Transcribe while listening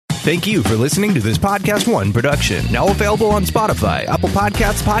Thank you for listening to this Podcast One production. Now available on Spotify, Apple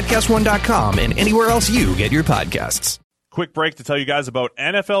Podcasts, PodcastOne.com, and anywhere else you get your podcasts. Quick break to tell you guys about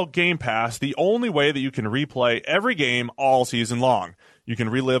NFL Game Pass, the only way that you can replay every game all season long. You can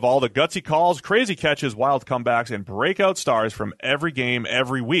relive all the gutsy calls, crazy catches, wild comebacks, and breakout stars from every game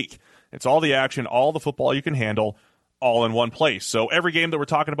every week. It's all the action, all the football you can handle, all in one place. So every game that we're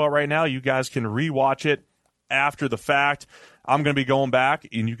talking about right now, you guys can rewatch it after the fact. I'm going to be going back,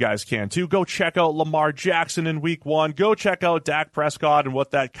 and you guys can too. Go check out Lamar Jackson in Week 1. Go check out Dak Prescott and what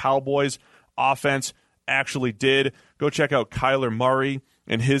that Cowboys offense actually did. Go check out Kyler Murray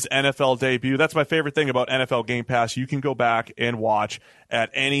and his NFL debut. That's my favorite thing about NFL Game Pass. You can go back and watch at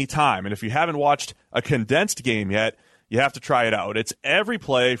any time. And if you haven't watched a condensed game yet, you have to try it out. It's every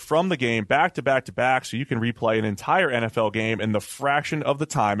play from the game back to back to back, so you can replay an entire NFL game in the fraction of the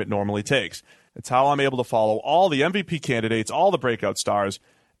time it normally takes. It's how I'm able to follow all the MVP candidates, all the breakout stars,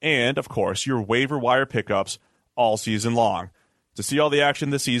 and, of course, your waiver wire pickups all season long. To see all the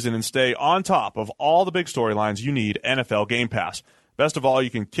action this season and stay on top of all the big storylines, you need NFL Game Pass. Best of all, you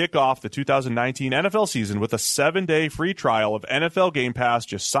can kick off the 2019 NFL season with a 7-day free trial of NFL Game Pass.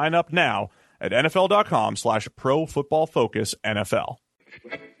 Just sign up now at NFL.com/ProFootballFocusNFL.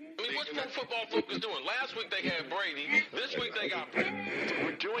 I mean, what's Pro Football Focus doing? Last week they had Brady. This week they got Pitt.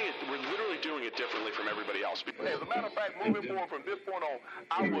 We're literally doing it differently from everybody else. As a matter of fact, moving forward from this point on,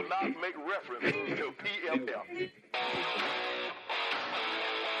 I will not make reference to PFF.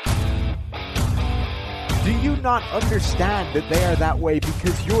 Do you not understand that they are that way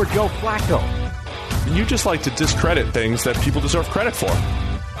because you're Joe Flacco? And you just like to discredit things that people deserve credit for.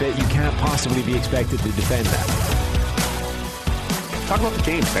 That you can't possibly be expected to defend that. Talk about the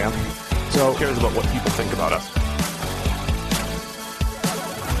game, Sam. So, who cares about what people think about us?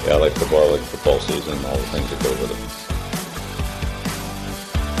 Yeah, I like football season, all the things that go with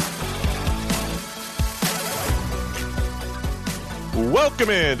it. Welcome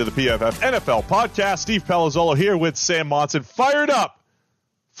into the PFF NFL podcast. Steve Palazzolo here with Sam Monson, fired up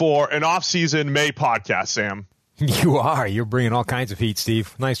for an off-season May podcast, Sam. You are. You're bringing all kinds of heat,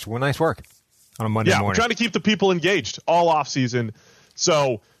 Steve. Nice work on a Monday morning. Yeah, we're trying to keep the people engaged all off-season.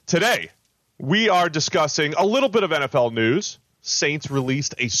 So today, we are discussing a little bit of NFL news. Saints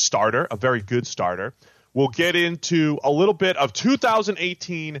released a starter, a very good starter. We'll get into a little bit of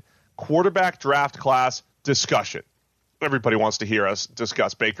 2018 quarterback draft class discussion. Everybody wants to hear us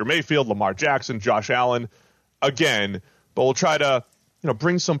discuss Baker Mayfield, Lamar Jackson, Josh Allen again, but we'll try to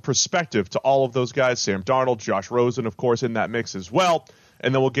bring some perspective to all of those guys. Sam Darnold, Josh Rosen, of course, in that mix as well.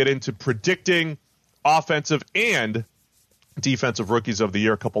 And then we'll get into predicting offensive and defensive rookies of the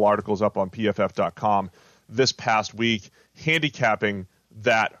year. A couple articles up on PFF.com this past week handicapping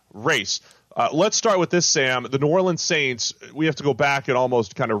that race. Let's start with this, Sam. The New Orleans Saints, we have to go back and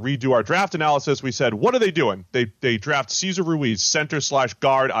almost kind of redo our draft analysis. We said, what are they doing? They draft Cesar Ruiz,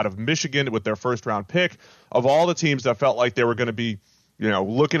 center/guard out of Michigan with their first-round pick. Of all the teams that felt like they were going to be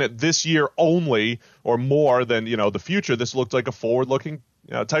looking at this year only or more than, the future, this looked like a forward-looking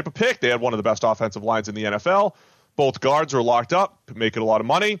type of pick. They had one of the best offensive lines in the NFL. Both guards are locked up, making a lot of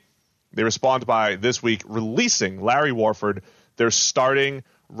money. They respond by this week releasing Larry Warford, their starting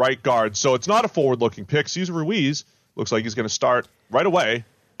right guard. So it's not a forward-looking pick. Cesar Ruiz looks like he's going to start right away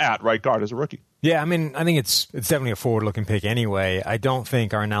at right guard as a rookie. Yeah, I mean, I think it's definitely a forward-looking pick anyway. I don't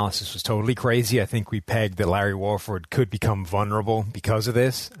think our analysis was totally crazy. I think we pegged that Larry Warford could become vulnerable because of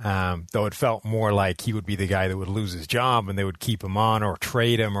this, though it felt more like he would be the guy that would lose his job and they would keep him on or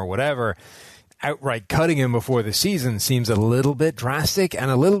trade him or whatever. Outright cutting him before the season seems a little bit drastic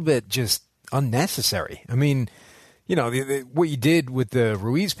and a little bit just unnecessary. I mean, what you did with the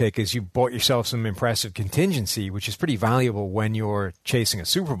Ruiz pick is you bought yourself some impressive contingency, which is pretty valuable when you're chasing a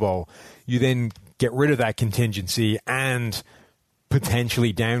Super Bowl. You then get rid of that contingency and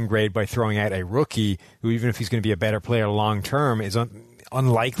potentially downgrade by throwing out a rookie who, even if he's going to be a better player long term, is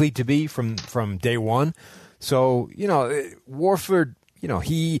unlikely to be from day one. So, Warford,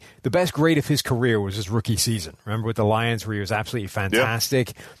 the best grade of his career was his rookie season. Remember with the Lions where he was absolutely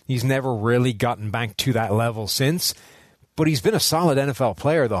fantastic? Yep. He's never really gotten back to that level since, but he's been a solid NFL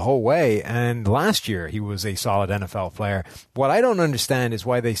player the whole way, and last year he was a solid NFL player. What I don't understand is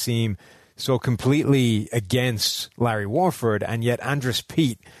why they seem so completely against Larry Warford, and yet Andres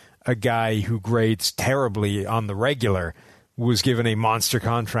Pete, a guy who grades terribly on the regular, was given a monster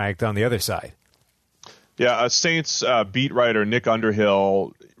contract on the other side. Yeah, Saints beat writer Nick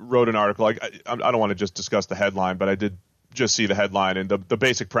Underhill wrote an article. I don't want to just discuss the headline, but I did just see the headline, and the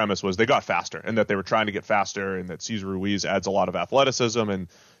basic premise was they got faster, and that they were trying to get faster, and that Cesar Ruiz adds a lot of athleticism, and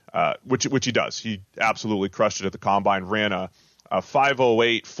which he does. He absolutely crushed it at the combine, ran a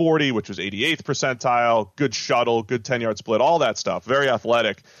 508 40, which was 88th percentile, good shuttle, good 10-yard split, all that stuff, very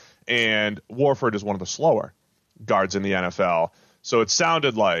athletic. And Warford is one of the slower guards in the NFL. So it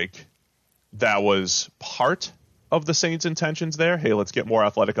sounded like that was part of the Saints' intentions there. Hey, let's get more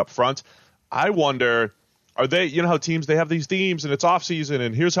athletic up front. I wonder, are they, you know how teams, they have these themes and it's off season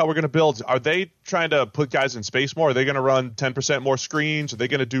and here's how we're going to build. Are they trying to put guys in space more? Are they going to run 10% more screens? Are they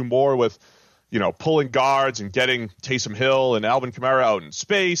going to do more with, pulling guards and getting Taysom Hill and Alvin Kamara out in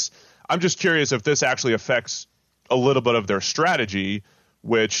space? I'm just curious if this actually affects a little bit of their strategy,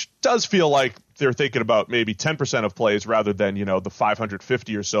 which does feel like they're thinking about maybe 10% of plays rather than, the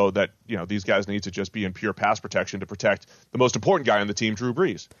 550 or so that, these guys need to just be in pure pass protection to protect the most important guy on the team, Drew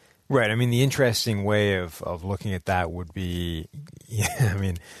Brees. Right. I mean, the interesting way of looking at that would be,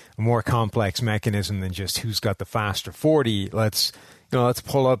 a more complex mechanism than just who's got the faster 40. Let's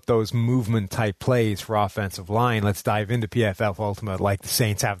pull up those movement type plays for offensive line. Let's dive into PFF Ultimate like the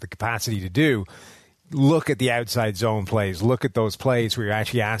Saints have the capacity to do. Look at the outside zone plays. Look at those plays where you're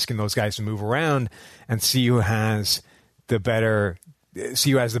actually asking those guys to move around and see who has the better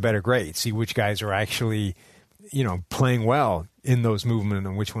grade. See which guys are actually, playing well in those movements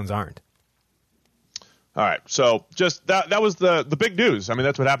and which ones aren't. All right. So just that was the big news. I mean,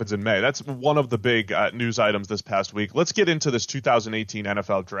 that's what happens in May. That's one of the big news items this past week. Let's get into this 2018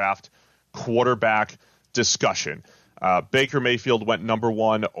 NFL Draft quarterback discussion. Baker Mayfield went number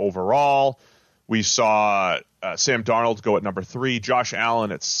 1 overall. We saw Sam Darnold go at number 3, Josh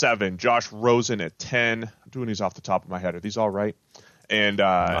Allen at 7, Josh Rosen at 10. I'm doing these off the top of my head. Are these all right? And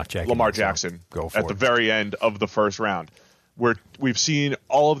Lamar Jackson at the very end of the first round. We've seen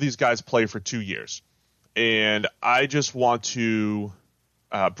all of these guys play for 2 years. And I just want to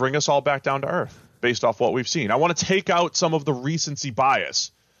bring us all back down to earth based off what we've seen. I want to take out some of the recency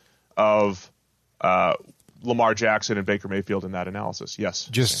bias of Lamar Jackson and Baker Mayfield in that analysis. Yes.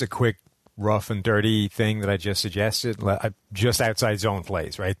 Just a quick rough and dirty thing that I just suggested, just outside zone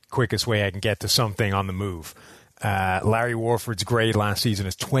plays, right? Quickest way I can get to something on the move. Larry Warford's grade last season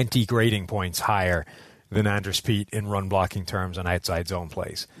is 20 grading points higher than Andrus Peat in run blocking terms on outside zone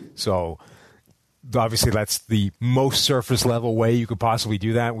plays. So obviously that's the most surface level way you could possibly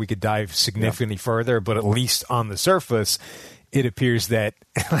do that. We could dive significantly further, but at least on the surface, it appears that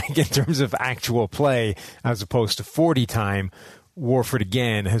like in terms of actual play as opposed to 40 time, Warford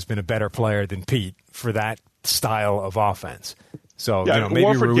again has been a better player than Peat for that style of offense. So maybe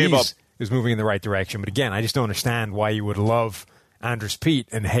Warford Ruiz is moving in the right direction. But again, I just don't understand why you would love Andrus Peat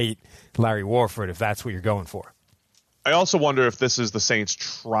and hate Larry Warford if that's what you're going for. I also wonder if this is the Saints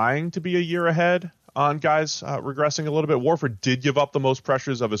trying to be a year ahead on guys regressing a little bit. Warford did give up the most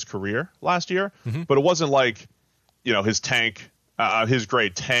pressures of his career last year, but it wasn't like his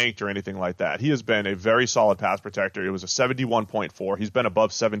grade tanked or anything like that. He has been a very solid pass protector. It was a 71.4. He's been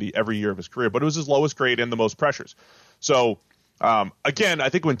above 70 every year of his career, but it was his lowest grade and the most pressures. So, again, I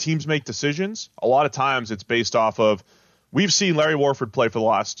think when teams make decisions, a lot of times it's based off of, we've seen Larry Warford play for the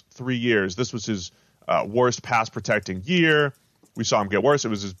last 3 years. This was his worst pass protecting year. We saw him get worse. It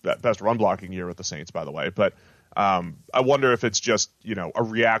was his best run blocking year with the Saints, by the way. But I wonder if it's just, a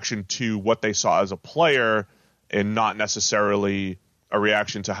reaction to what they saw as a player and not necessarily a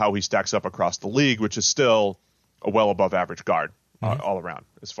reaction to how he stacks up across the league, which is still a well above average guard all around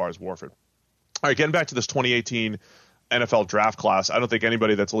as far as Warford. All right, getting back to this 2018 NFL draft class, I don't think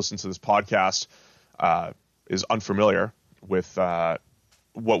anybody that's listened to this podcast is unfamiliar with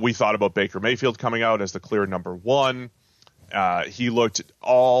what we thought about Baker Mayfield coming out as the clear number 1. He looked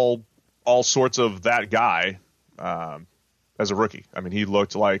all sorts of that guy as a rookie. I mean, he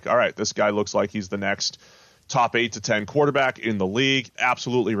looked like, all right, this guy looks like he's the next top 8 to 10 quarterback in the league.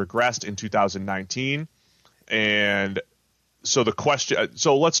 Absolutely regressed in 2019. And so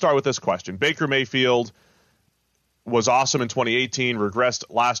let's start with this question. Baker Mayfield was awesome in 2018, regressed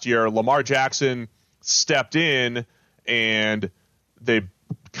last year. Lamar Jackson stepped in and they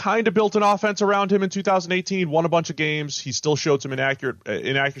kind of built an offense around him in 2018, won a bunch of games. He still showed some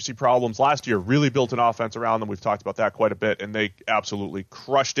inaccuracy problems last year, really built an offense around them. We've talked about that quite a bit, and they absolutely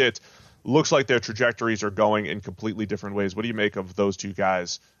crushed it. Looks like their trajectories are going in completely different ways. What do you make of those two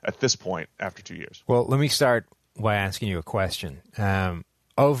guys at this point after 2 years? Well, let me start by asking you a question.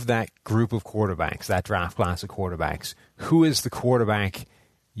 Of that group of quarterbacks, that draft class of quarterbacks, who is the quarterback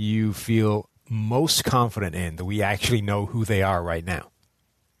you feel most confident in that we actually know who they are right now?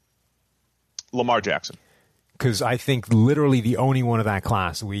 Lamar Jackson. Because I think literally the only one of that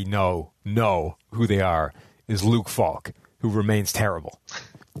class we know who they are is Luke Falk, who remains terrible.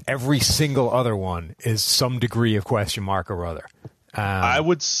 Every single other one is some degree of question mark or other. I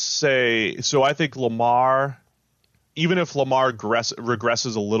would say, so I think Lamar, even if Lamar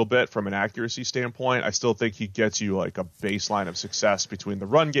regresses a little bit from an accuracy standpoint, I still think he gets you like a baseline of success between the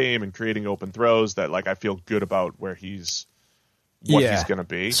run game and creating open throws that like I feel good about where he's he's going to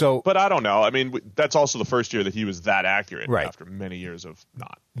be. So, but I don't know. I mean, that's also the first year that he was that accurate after many years of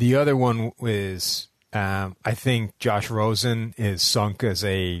not. The other one is I think Josh Rosen is sunk as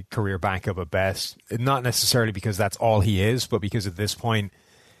a career backup at best. Not necessarily because that's all he is, but because at this point,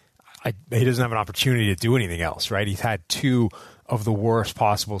 he doesn't have an opportunity to do anything else, right? He's had two of the worst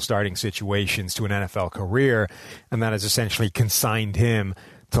possible starting situations to an NFL career, and that has essentially consigned him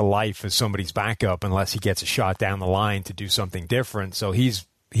to life as somebody's backup unless he gets a shot down the line to do something different. So he's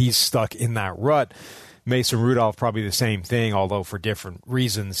stuck in that rut. Mason Rudolph, probably the same thing, although for different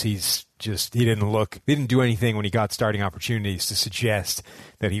reasons. He didn't do anything when he got starting opportunities to suggest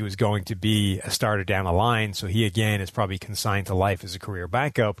that he was going to be a starter down the line. So he, again, is probably consigned to life as a career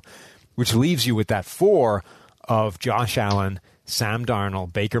backup, which leaves you with that four of Josh Allen, Sam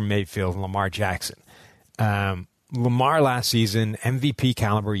Darnold, Baker Mayfield, and Lamar Jackson. Lamar last season, MVP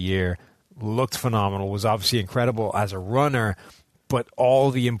caliber year, looked phenomenal, was obviously incredible as a runner, but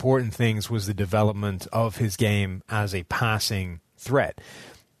all the important things was the development of his game as a passing threat.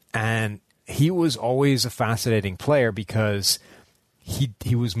 And he was always a fascinating player because he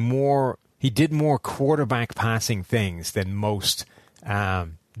did more quarterback passing things than most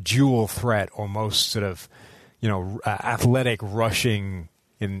dual threat or most sort of, athletic rushing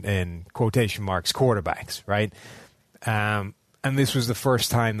in quotation marks quarterbacks, right? And this was the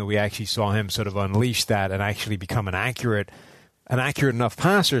first time that we actually saw him sort of unleash that and actually become an accurate enough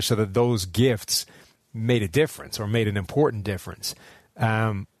passer so that those gifts made a difference or made an important difference.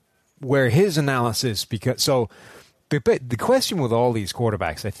 Where his analysis, the question with all these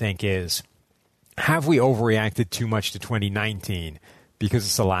quarterbacks, I think, is, have we overreacted too much to 2019 because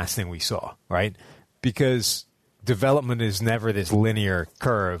it's the last thing we saw, right? Because development is never this linear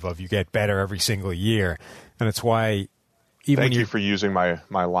curve of you get better every single year. And it's why Thank you for using my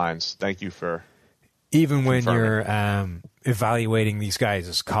lines. Thank you for even when you're evaluating these guys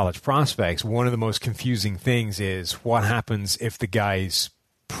as college prospects, one of the most confusing things is what happens if the guy's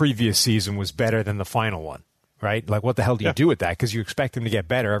previous season was better than the final one, right? Like, what the hell do you do with that? Because you expect them to get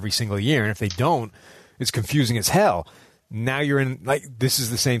better every single year, and if they don't, it's confusing as hell. Now you're in, this is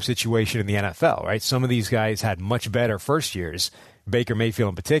the same situation in the NFL, right? Some of these guys had much better first years, Baker Mayfield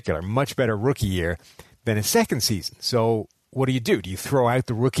in particular, much better rookie year than his second season. So what do? Do you throw out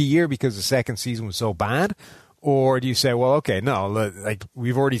the rookie year because the second season was so bad? Or do you say, well, okay, no,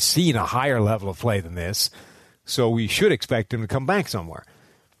 we've already seen a higher level of play than this, so we should expect him to come back somewhere?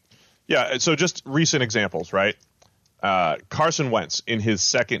 Yeah, so just recent examples, right? Carson Wentz in his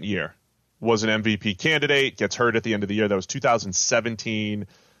second year was an MVP candidate, gets hurt at the end of the year. That was 2017.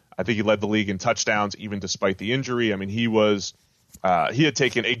 I think he led the league in touchdowns even despite the injury. I mean, he had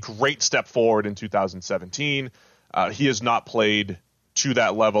taken a great step forward in 2017. He has not played to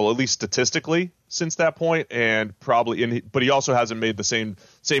that level, at least statistically, since that point, and but he also hasn't made the same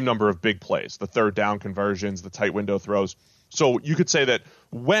number of big plays, the third down conversions, the tight window throws. So you could say that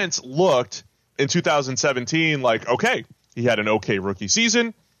Wentz looked in 2017 like, okay, he had an okay rookie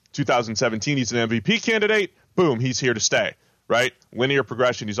season. 2017, he's an MVP candidate. Boom, he's here to stay, right? Linear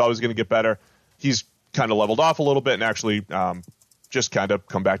progression. He's always going to get better. He's kind of leveled off a little bit and actually just kind of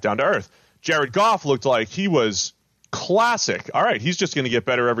come back down to earth. Jared Goff looked like he was classic. All right, he's just going to get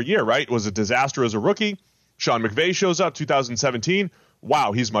better every year, right? Was a disaster as a rookie. Sean McVay shows up 2017.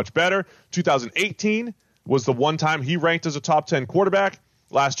 Wow, he's much better. 2018 was the one time he ranked as a top 10 quarterback.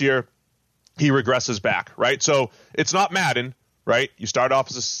 Last year, he regresses back, right? So it's not Madden, right? You start off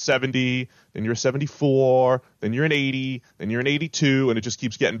as a 70, then you're a 74, then you're an 80, then you're an 82, and it just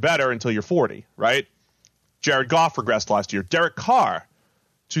keeps getting better until you're 40, right? Jared Goff regressed last year. Derek Carr,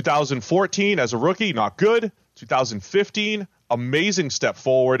 2014 as a rookie, not good. 2015, amazing step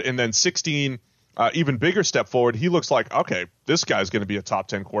forward. And then 16, even bigger step forward. He looks like, okay, this guy's going to be a top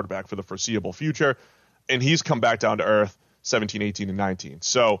 10 quarterback for the foreseeable future. And he's come back down to earth 17, 18, and 19.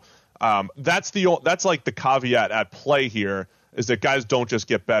 So that's like the caveat at play here is that guys don't just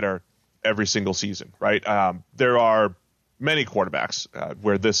get better every single season, right? There are many quarterbacks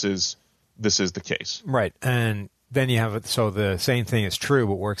where this is the case. Right. And then you have so the same thing is true,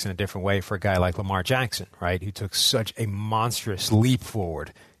 but works in a different way for a guy like Lamar Jackson, right? Who took such a monstrous leap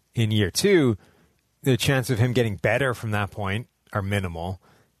forward in year two. The chance of him getting better from that point are minimal.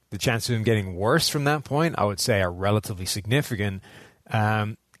 The chance of him getting worse from that point, I would say, are relatively significant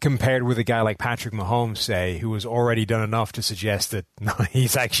compared with a guy like Patrick Mahomes, say, who has already done enough to suggest that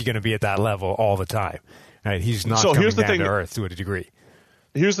he's actually going to be at that level all the time. Right? He's not coming down to earth to a degree.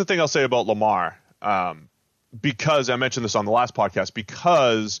 Here's the thing I'll say about Lamar. because I mentioned this on the last podcast,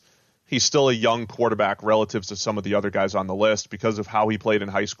 because he's still a young quarterback relative to some of the other guys on the list because of how he played in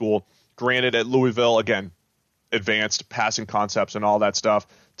high school. Granted, at Louisville, again, advanced passing concepts and all that stuff.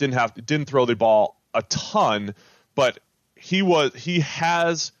 Didn't throw the ball a ton, but he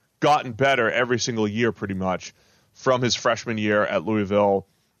has gotten better every single year pretty much from his freshman year at Louisville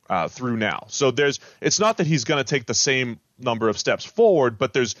through now. So it's not that he's going to take the same number of steps forward,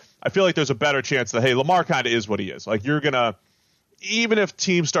 but I feel like there's a better chance that, hey, Lamar kind of is what he is. Like, you're going to, even if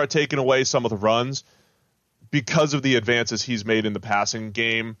teams start taking away some of the runs, because of the advances he's made in the passing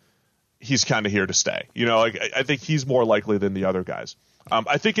game, he's kind of here to stay. I think he's more likely than the other guys.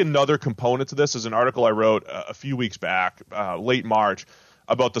 I think another component to this is an article I wrote a few weeks back, late March,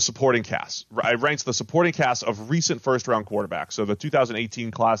 about the supporting cast. I ranked the supporting cast of recent first-round quarterbacks, so the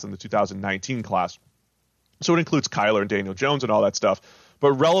 2018 class and the 2019 class. So it includes Kyler and Daniel Jones and all that stuff.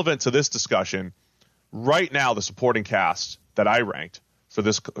 But relevant to this discussion, right now the supporting cast that I ranked for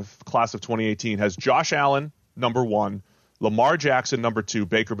this class of 2018 has Josh Allen, number 1, Lamar Jackson, number 2,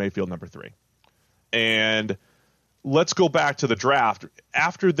 Baker Mayfield, number 3. And let's go back to the draft.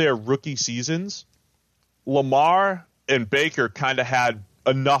 After their rookie seasons, Lamar and Baker kind of had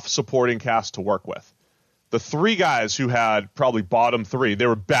enough supporting cast to work with. The 3 guys who had probably bottom 3, they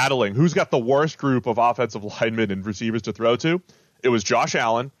were battling who's got the worst group of offensive linemen and receivers to throw to. It was Josh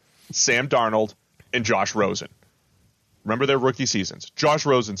Allen, Sam Darnold, and Josh Rosen. Remember their rookie seasons. Josh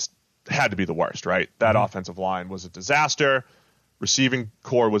Rosen had to be the worst, right? That offensive line was a disaster. Receiving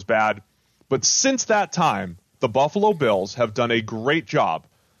core was bad. But since that time, the Buffalo Bills have done a great job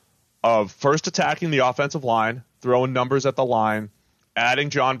of first attacking the offensive line, throwing numbers at the line, adding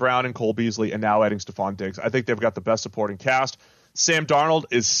John Brown and Cole Beasley, and now adding Stephon Diggs. I think they've got the best supporting cast. Sam Darnold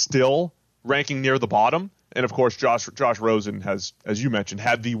is still ranking near the bottom. And, of course, Josh Rosen has, as you mentioned,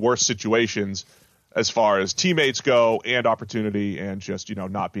 had the worst situations as far as teammates go and opportunity and just,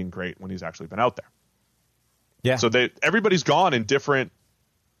 not being great when he's actually been out there. Yeah. So everybody's gone in different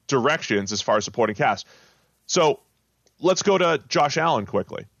directions as far as supporting cast. So let's go to Josh Allen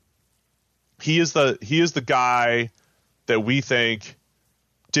quickly. He is the guy that we think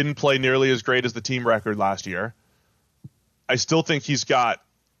didn't play nearly as great as the team record last year. I still think he's got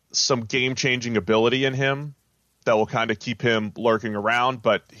some game-changing ability in him that will kind of keep him lurking around,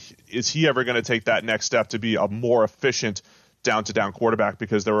 but is he ever going to take that next step to be a more efficient down-to-down quarterback?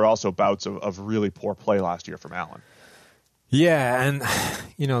 Because there were also bouts of really poor play last year from Allen. Yeah, and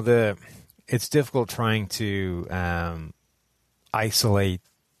it's difficult trying to isolate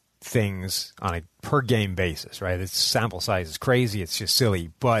things on a per-game basis, right? Its sample size is crazy. It's just silly.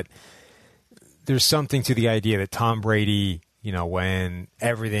 But there's something to the idea that Tom Brady, when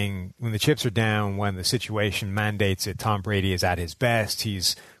the chips are down, when the situation mandates it, Tom Brady is at his best.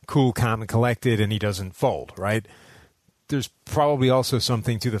 He's cool, calm, and collected, and he doesn't fold, right? There's probably also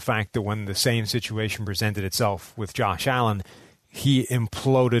something to the fact that when the same situation presented itself with Josh Allen, he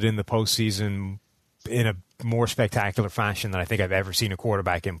imploded in the postseason in a more spectacular fashion than I think I've ever seen a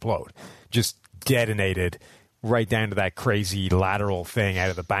quarterback implode. Just detonated right down to that crazy lateral thing out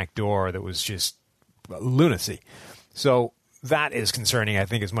of the back door that was just lunacy. So that is concerning, I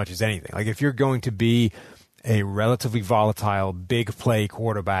think, as much as anything. Like, if you're going to be a relatively volatile, big play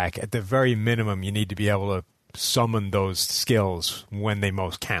quarterback, at the very minimum, you need to be able to summon those skills when they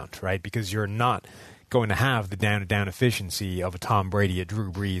most count, right? Because you're not going to have the down-to-down efficiency of a Tom Brady, a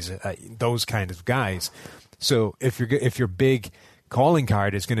Drew Brees, those kind of guys. So if your big calling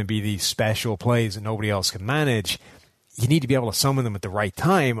card is going to be these special plays that nobody else can manage, you need to be able to summon them at the right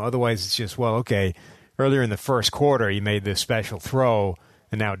time. Otherwise, it's just, well, okay, earlier in the first quarter, he made this special throw,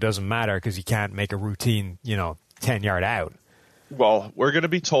 and now it doesn't matter because he can't make a routine, 10-yard out. Well, we're going to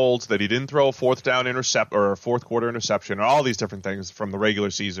be told that he didn't throw a fourth quarter interception or all these different things from the regular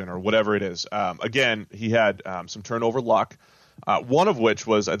season or whatever it is. Again, he had some turnover luck, one of which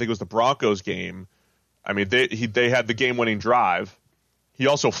was, I think it was the Broncos game. I mean, they had the game-winning drive. He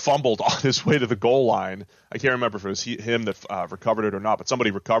also fumbled on his way to the goal line. I can't remember if it was him that recovered it or not, but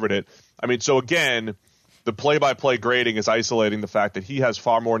somebody recovered it. I mean, so again, the play-by-play grading is isolating the fact that he has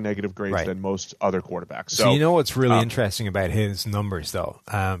far more negative grades than most other quarterbacks. So you know what's really interesting about his numbers, though?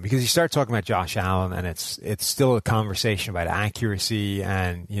 Because you start talking about Josh Allen, and it's still a conversation about accuracy,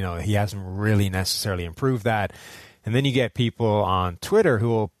 and he hasn't really necessarily improved that. And then you get people on Twitter who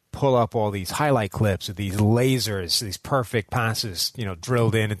will pull up all these highlight clips of these lasers, these perfect passes,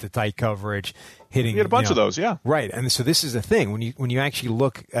 drilled in into tight coverage, hitting. You get a bunch of those, yeah. Right, and so this is the thing when you actually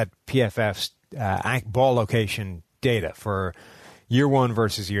look at PFF's ball location data for year one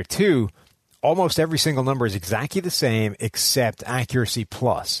versus year two, almost every single number is exactly the same except accuracy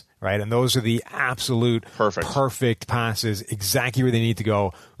plus, right? And those are the absolute perfect passes, exactly where they need to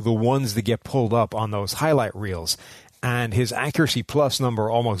go, the ones that get pulled up on those highlight reels. And his accuracy plus number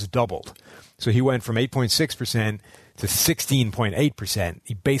almost doubled. So he went from 8.6% to 16.8%.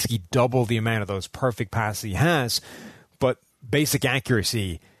 He basically doubled the amount of those perfect passes he has, but basic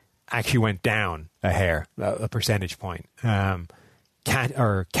accuracy actually went down a hair, a percentage point.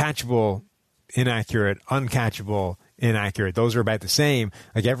 Catchable, inaccurate, uncatchable, inaccurate. Those are about the same.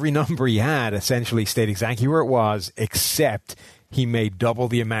 Like every number he had essentially stayed exactly where it was, except he made double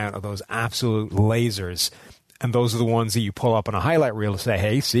the amount of those absolute lasers. And those are the ones that you pull up on a highlight reel to say,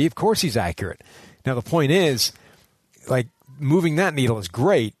 hey, see, of course he's accurate. Now, the point is, like, moving that needle is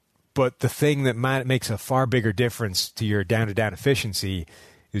great, but the thing that makes a far bigger difference to your down-to-down efficiency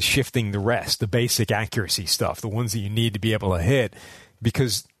is shifting the rest, the basic accuracy stuff, the ones that you need to be able to hit,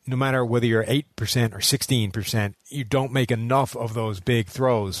 because no matter whether you're 8% or 16%, you don't make enough of those big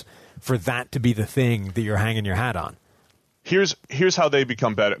throws for that to be the thing that you're hanging your hat on. Here's how they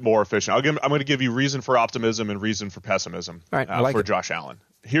become more efficient. I'm going to give you reason for optimism and reason for pessimism for Josh Allen.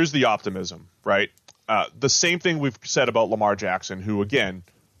 Here's the optimism, right? The same thing we've said about Lamar Jackson, who, again,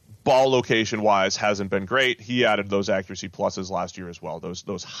 ball location-wise hasn't been great. He added those accuracy pluses last year as well,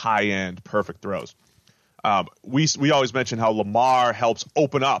 those high-end perfect throws. We always mention how Lamar helps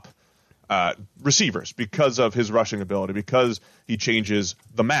open up receivers because of his rushing ability, because he changes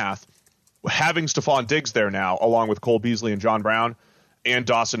the math. Having Stephon Diggs there now, along with Cole Beasley and John Brown and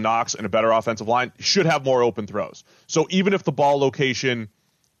Dawson Knox and a better offensive line, should have more open throws. So even if the ball location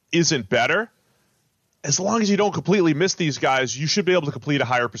isn't better, as long as you don't completely miss these guys, you should be able to complete a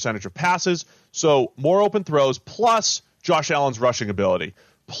higher percentage of passes. So more open throws, plus Josh Allen's rushing ability,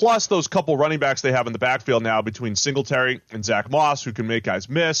 plus those couple running backs they have in the backfield now between Singletary and Zach Moss, who can make guys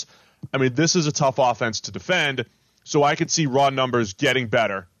miss. I mean, this is a tough offense to defend, so I could see raw numbers getting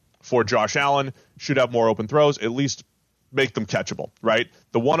better for Josh Allen. Should have more open throws, at least make them catchable, right?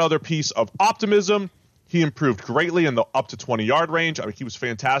 The one other piece of optimism, he improved greatly in the up to 20-yard range. I mean, he was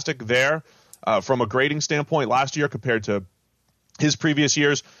fantastic there from a grading standpoint last year compared to his previous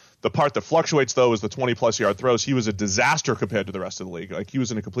years. The part that fluctuates, though, is the 20-plus yard throws. He was a disaster compared to the rest of the league. Like, he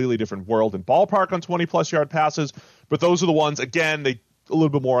was in a completely different world and ballpark on 20-plus yard passes. But those are the ones, again, they a little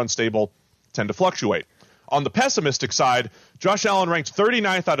bit more unstable, tend to fluctuate. On the pessimistic side, Josh Allen ranked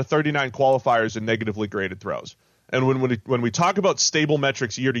 39th out of 39 qualifiers in negatively graded throws. And when we talk about stable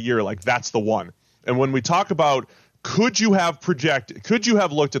metrics year to year, like, that's the one. And when we talk about could you have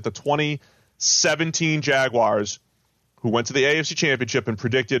looked at the 2017 Jaguars who went to the AFC Championship and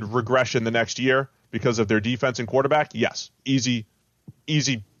predicted regression the next year because of their defense and quarterback? Yes. Easy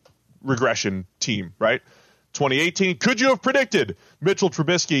regression team, right? 2018, could you have predicted Mitchell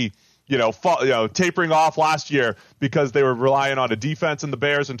Trubisky, tapering off last year because they were relying on a defense in the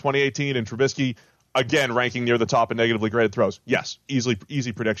Bears in 2018, and Trubisky, again, ranking near the top in negatively graded throws? Yes,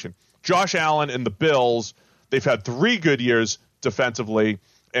 easy prediction. Josh Allen and the Bills, they've had 3 good years defensively,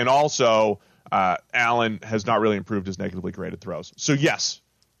 and also Allen has not really improved his negatively graded throws. So, yes,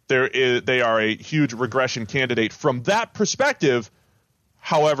 they are a huge regression candidate from that perspective.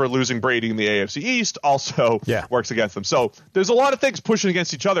 However, losing Brady in the AFC East also works against them. So there's a lot of things pushing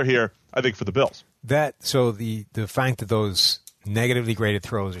against each other here, I think, for the Bills. So the fact that those negatively graded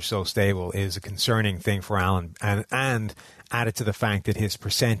throws are so stable is a concerning thing for Allen, and added to the fact that his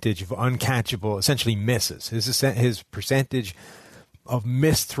percentage of uncatchable, essentially misses, his percentage of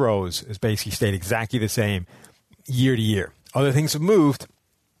missed throws has basically stayed exactly the same year to year. Other things have moved,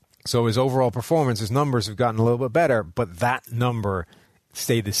 so his overall performance, his numbers have gotten a little bit better, but that number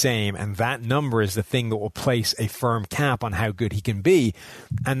stayed the same, and that number is the thing that will place a firm cap on how good he can be.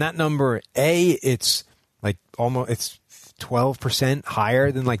 And that number, it's like it's 12% higher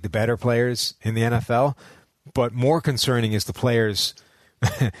than like the better players in the NFL, but more concerning is the players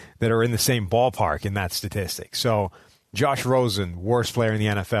that are in the same ballpark in that statistic. So Josh Rosen, worst player in the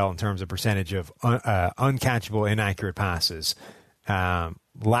NFL in terms of percentage of uncatchable, inaccurate passes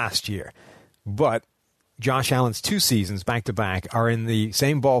last year. But Josh Allen's 2 seasons back-to-back are in the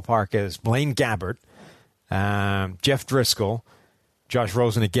same ballpark as Blaine Gabbert, Jeff Driscoll, Josh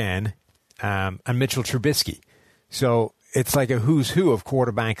Rosen again, and Mitchell Trubisky. So it's like a who's who of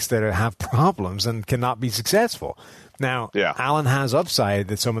quarterbacks that have problems and cannot be successful. Now, Allen has upside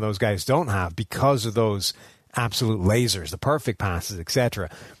that some of those guys don't have because of those absolute lasers, the perfect passes,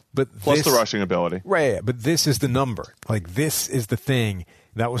 etc. But plus the rushing ability. Right, but this is the number. Like, this is the thing.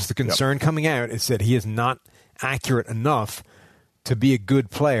 That was the concern coming out, is that he is not accurate enough to be a good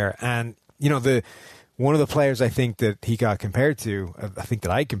player. And, One of the players I think that he got compared to, I think that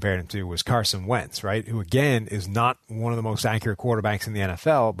I compared him to, was Carson Wentz, right? Who, again, is not one of the most accurate quarterbacks in the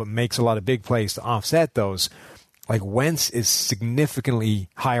NFL, but makes a lot of big plays to offset those. Like, Wentz is significantly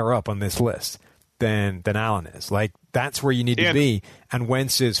higher up on this list than Allen is. Like, that's where you need to be, and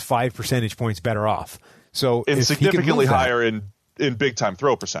Wentz is 5 percentage points better off. So, and significantly higher in big-time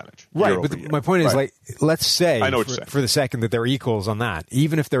throw percentage. Right, but my point is, like, let's say, I know what you're saying, for the second that they're equals on that.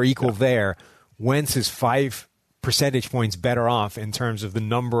 Even if they're equal there, Wentz is 5 percentage points better off in terms of the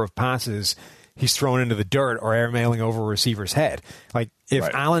number of passes he's thrown into the dirt or airmailing over a receiver's head. Like, if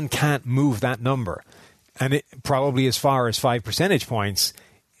Allen can't move that number, and it probably as far as 5 percentage points,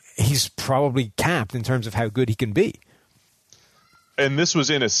 he's probably capped in terms of how good he can be. And this was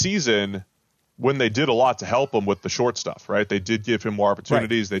in a season when they did a lot to help him with the short stuff, right? They did give him more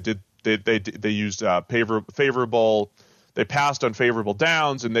opportunities. Right. They used favorable. They passed on favorable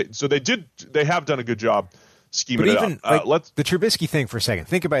downs, and they have done a good job scheming it up. Like, the Trubisky thing for a second.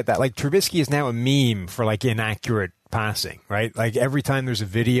 Think about that. Like, Trubisky is now a meme for, like, inaccurate passing, right? Like, every time there's a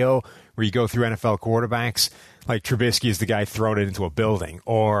video where you go through NFL quarterbacks, like, Trubisky is the guy throwing it into a building.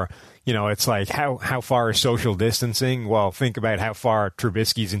 Or, you know, it's like, how far is social distancing? Well, think about how far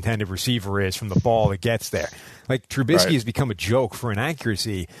Trubisky's intended receiver is from the ball that gets there. Like, Trubisky has become a joke for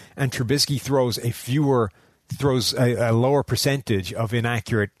inaccuracy, and Trubisky throws a lower percentage of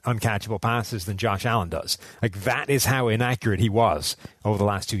inaccurate, uncatchable passes than Josh Allen does. Like, that is how inaccurate he was over the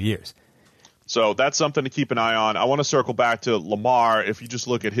last 2 years. So that's something to keep an eye on. I want to circle back to Lamar. If you just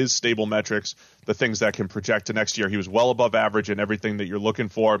look at his stable metrics, the things that can project to next year, he was well above average in everything that you're looking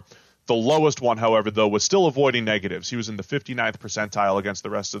for. The lowest one, however, though, was still avoiding negatives. He was in the 59th percentile against the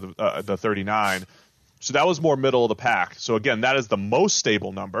rest of the 39. So that was more middle of the pack. So, again, that is the most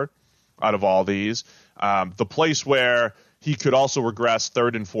stable number out of all these. The place where he could also regress,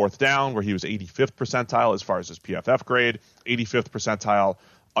 third and fourth down, where he was 85th percentile as far as his PFF grade, 85th percentile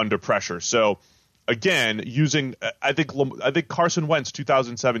under pressure. So, again, I think Carson Wentz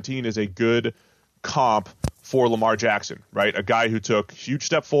 2017 is a good comp for Lamar Jackson, right? A guy who took a huge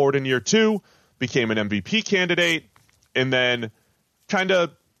step forward in year 2, became an MVP candidate, and then kind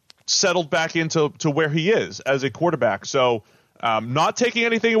of settled back into where he is as a quarterback. So, not taking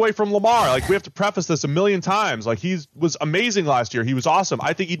anything away from Lamar. Like, we have to preface this a million times. Like, he was amazing last year. He was awesome.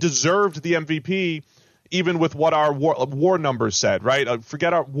 I think he deserved the MVP, even with what our war numbers said, right?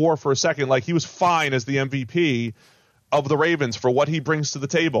 Forget our war for a second. Like, he was fine as the MVP of the Ravens for what he brings to the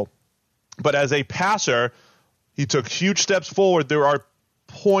table. But as a passer, he took huge steps forward. There are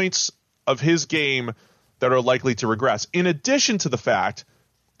points of his game that are likely to regress. In addition to the fact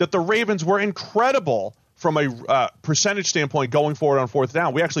that the Ravens were incredible from a percentage standpoint going forward on fourth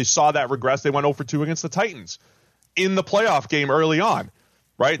down. We actually saw that regress. They went 0 for 2 against the Titans in the playoff game early on,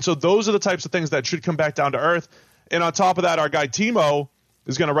 right? So those are the types of things that should come back down to earth. And on top of that, our guy Timo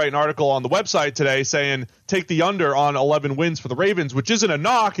is going to write an article on the website today saying take the under on 11 wins for the Ravens, which isn't a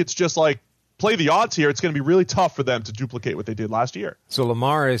knock. It's just like play the odds here. It's going to be really tough for them to duplicate what they did last year. So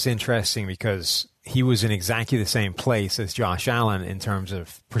Lamar is interesting because he was in exactly the same place as Josh Allen in terms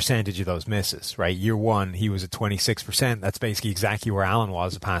of percentage of those misses, right? Year 1, he was at 26%. That's basically exactly where Allen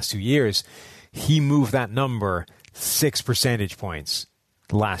was the past 2 years. He moved that number 6 percentage points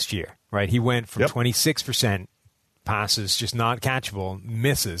last year, right? He went from 26% passes, just not catchable,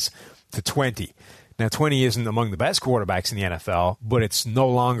 misses, to 20. Now, 20 isn't among the best quarterbacks in the NFL, but it's no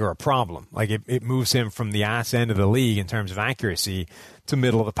longer a problem. Like, it moves him from the ass end of the league in terms of accuracy to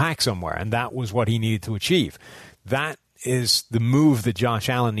middle of the pack somewhere, and that was what he needed to achieve. That is the move that Josh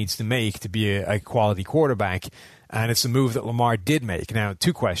Allen needs to make to be a quality quarterback, and it's the move that Lamar did make. Now,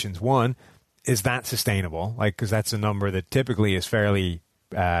 2 questions. One, is that sustainable? Like, because that's a number that typically is fairly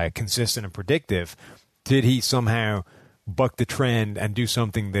consistent and predictive. Did he somehow buck the trend and do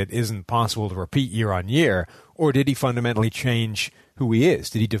something that isn't possible to repeat year on year, or did he fundamentally change who he is?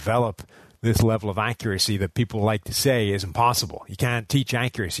 Did he develop this level of accuracy that people like to say is impossible? You can't teach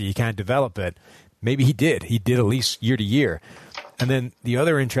accuracy. You can't develop it. Maybe he did. He did, at least year to year. And then the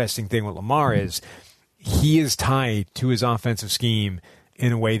other interesting thing with Lamar is he is tied to his offensive scheme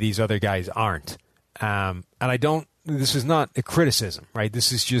in a way these other guys aren't. And this is not a criticism, right?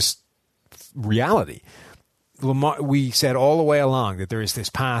 This is just reality. Lamar, we said all the way along that there is this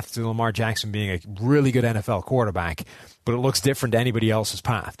path to Lamar Jackson being a really good NFL quarterback, but it looks different to anybody else's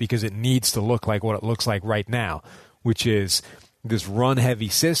path because it needs to look like what it looks like right now, which is this run-heavy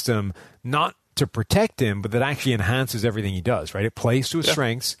system, not to protect him, but that actually enhances everything he does, right? It plays to his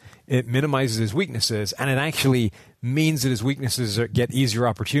strengths, it minimizes his weaknesses, and it actually means that his weaknesses get easier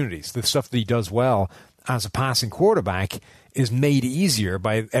opportunities. The stuff that he does well as a passing quarterback, is made easier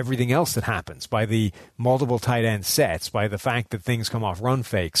by everything else that happens, by the multiple tight end sets, by the fact that things come off run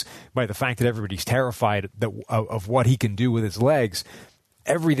fakes, by the fact that everybody's terrified of what he can do with his legs.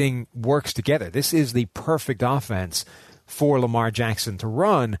 Everything works together. This is the perfect offense for Lamar Jackson to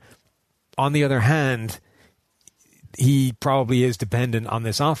run. On the other hand, he probably is dependent on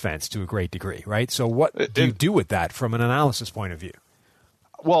this offense to a great degree, right? So what do you do with that from an analysis point of view?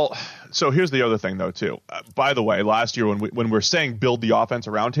 Well, so here's the other thing, though, too. By the way, last year when we're saying build the offense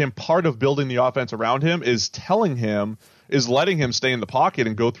around him, part of building the offense around him is letting him stay in the pocket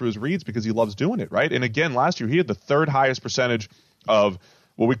and go through his reads because he loves doing it, right? And again, last year he had the third highest percentage of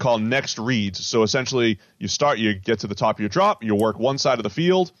what we call next reads. So essentially, you get to the top of your drop, you work one side of the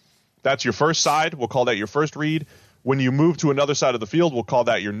field. That's your first side. We'll call that your first read. When you move to another side of the field, we'll call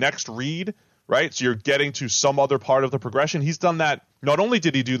that your next read, right? So you're getting to some other part of the progression. He's done that. Not only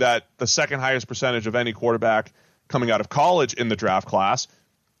did he do that, the second highest percentage of any quarterback coming out of college in the draft class,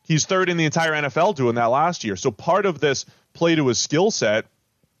 he's third in the entire NFL doing that last year. So part of this play to his skill set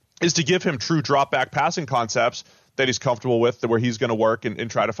is to give him true drop back passing concepts that he's comfortable with, where he's going to work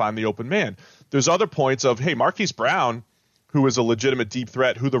and try to find the open man. There's other points of, hey, Marquise Brown, who is a legitimate deep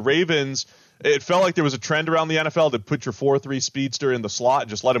threat, who the Ravens, it felt like there was a trend around the NFL to put your 4-3 speedster in the slot and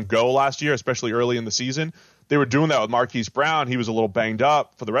just let him go last year, especially early in the season. They were doing that with Marquise Brown. He was a little banged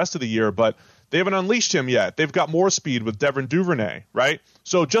up for the rest of the year, but they haven't unleashed him yet. They've got more speed with Devin Duvernay, right?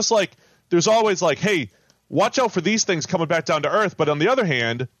 So just like there's always like, hey, watch out for these things coming back down to earth. But on the other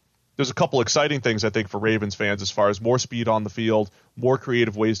hand, there's a couple exciting things, I think, for Ravens fans as far as more speed on the field, more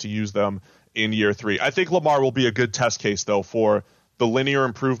creative ways to use them in year 3. I think Lamar will be a good test case, though, for the linear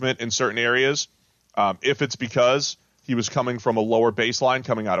improvement in certain areas, if it's because he was coming from a lower baseline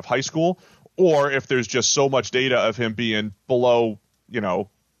coming out of high school, or if there's just so much data of him being below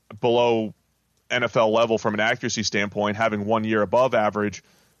NFL level from an accuracy standpoint, having 1 year above average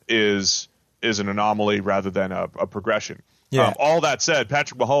is an anomaly rather than a progression. Yeah. All that said,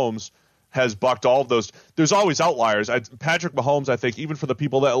 Patrick Mahomes has bucked all of those. There's always outliers. Patrick Mahomes, I think, even for the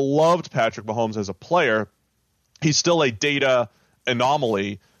people that loved Patrick Mahomes as a player, he's still a data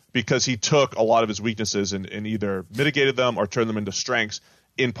anomaly because he took a lot of his weaknesses and either mitigated them or turned them into strengths,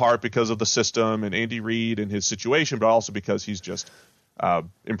 in part because of the system and Andy Reid and his situation, but also because he's just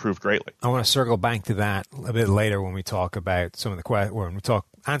improved greatly. I want to circle back to that a bit later when we talk about some of the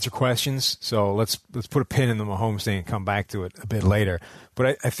answer questions. So let's put a pin in the Mahomes thing and come back to it a bit later.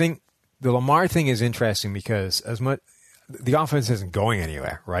 But I think the Lamar thing is interesting because the offense isn't going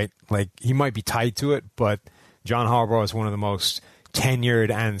anywhere, right? Like, he might be tied to it, but John Harbaugh is one of the most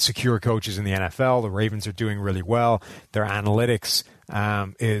tenured and secure coaches in the NFL. The Ravens are doing really well. Their analytics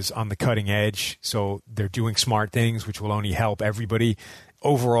is on the cutting edge, so they're doing smart things, which will only help everybody.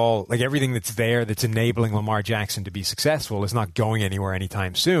 Overall, like, everything that's there that's enabling Lamar Jackson to be successful is not going anywhere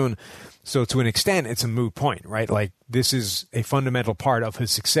anytime soon. So to an extent, it's a moot point, right? Like, this is a fundamental part of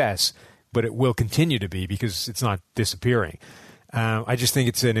his success, but it will continue to be because it's not disappearing. I just think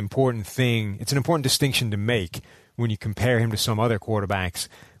it's an important thing. It's an important distinction to make when you compare him to some other quarterbacks,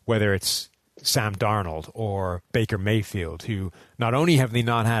 whether it's Sam Darnold or Baker Mayfield, who not only have they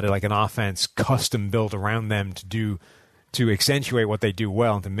not had an offense custom built around them to accentuate what they do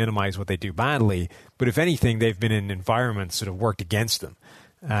well and to minimize what they do badly, but if anything, they've been in environments that have worked against them.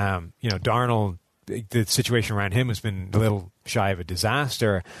 Darnold, the situation around him has been a little shy of a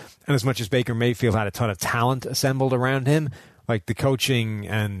disaster, and as much as Baker Mayfield had a ton of talent assembled around him, like, the coaching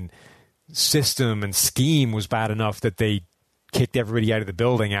and system and scheme was bad enough that they kicked everybody out of the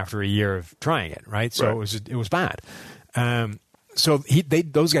building after a year of trying it, right? So right. It was bad. So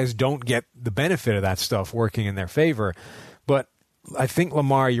those guys don't get the benefit of that stuff working in their favor. But I think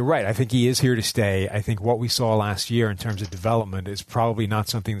Lamar, you're right. I think he is here to stay. I think what we saw last year in terms of development is probably not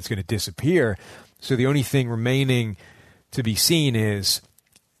something that's going to disappear. So the only thing remaining to be seen is,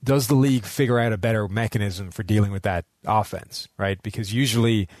 does the league figure out a better mechanism for dealing with that offense, right? Because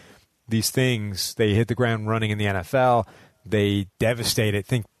usually these things, they hit the ground running in the NFL, they devastate it.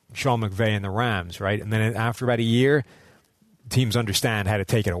 Think Sean McVay and the Rams, right? And then after about a year, teams understand how to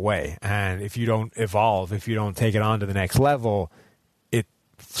take it away. And if you don't evolve, if you don't take it on to the next level, it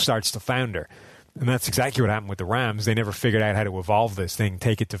starts to founder. And that's exactly what happened with the Rams. They never figured out how to evolve this thing,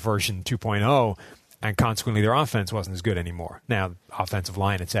 take it to version 2.0, and consequently their offense wasn't as good anymore. Now, offensive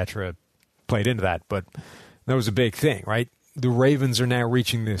line, etc., played into that, but that was a big thing, right? The Ravens are now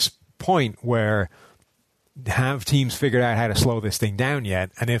reaching this point where, have teams figured out how to slow this thing down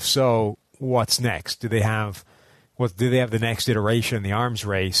yet? And if so, what's next? Do they have the next iteration in the arms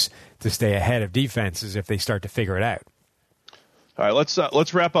race to stay ahead of defenses if they start to figure it out? All right, let's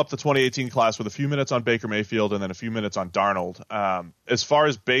wrap up the 2018 class with a few minutes on Baker Mayfield and then a few minutes on Darnold. As far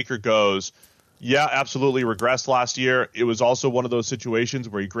as Baker goes, yeah, absolutely regressed last year. It was also one of those situations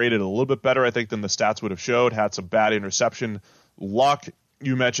where he graded a little bit better, I think, than the stats would have showed. Had some bad interception luck.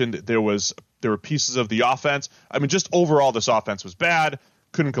 You mentioned there were pieces of the offense. I mean, just overall, this offense was bad.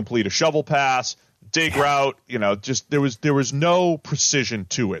 Couldn't complete a shovel pass, dig route. Just there was no precision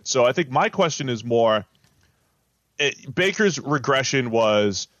to it. So I think my question is more. Baker's regression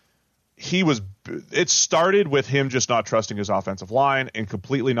it started with him just not trusting his offensive line and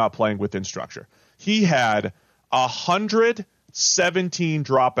completely not playing within structure. He had 117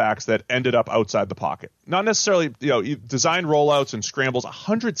 dropbacks that ended up outside the pocket. Not necessarily, designed rollouts and scrambles,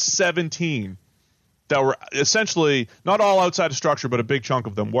 117 that were essentially not all outside of structure, but a big chunk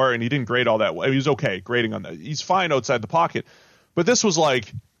of them were, and he didn't grade all that well. He was okay grading on that. He's fine outside the pocket. But this was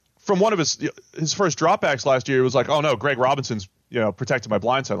like, from one of his first dropbacks last year, it was like, oh no, Greg Robinson's protected my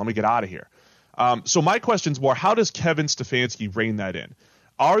blind side. Let me get out of here. So my question's more, how does Kevin Stefanski rein that in?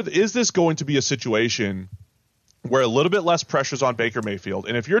 Is this going to be a situation where a little bit less pressure's on Baker Mayfield,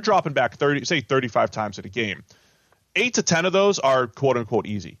 and if you're dropping back 35 times at a game, 8 to 10 of those are quote unquote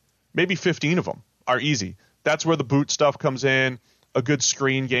easy. Maybe 15 of them are easy. That's where the boot stuff comes in. A good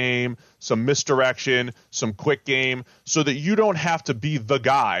screen game, some misdirection, some quick game, so that you don't have to be the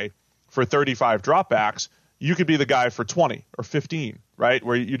guy for 35 dropbacks. You could be the guy for 20 or 15, right?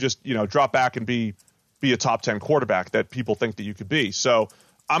 Where you just, drop back and be a top 10 quarterback that people think that you could be. So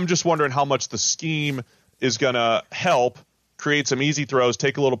I'm just wondering how much the scheme is going to help create some easy throws,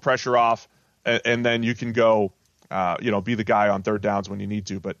 take a little pressure off, and then you can go, be the guy on third downs when you need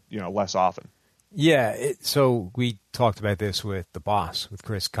to, but, less often. Yeah, so we talked about this with the boss, with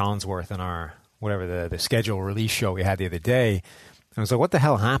Chris Collinsworth in our, the schedule release show we had the other day. And I was like, what the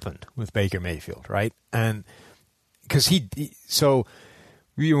hell happened with Baker Mayfield, right? And because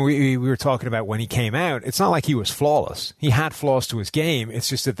we were talking about when he came out, it's not like he was flawless. He had flaws to his game. It's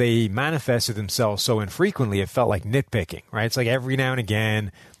just that they manifested themselves so infrequently, it felt like nitpicking, right? It's like every now and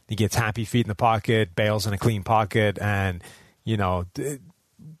again, he gets happy feet in the pocket, bails in a clean pocket, and,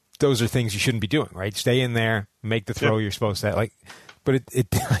 those are things you shouldn't be doing, right? Stay in there, make the throw you're supposed to. But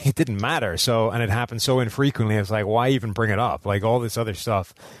it didn't matter. So, and it happened so infrequently. It's like, why even bring it up? Like, all this other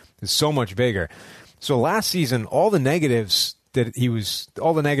stuff is so much bigger. So last season, all the negatives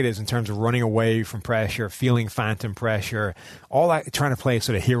in terms of running away from pressure, feeling phantom pressure, all that, trying to play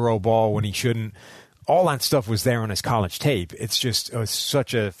sort of hero ball when he shouldn't, all that stuff was there on his college tape. It's just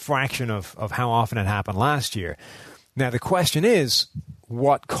such a fraction of how often it happened last year. Now, the question is,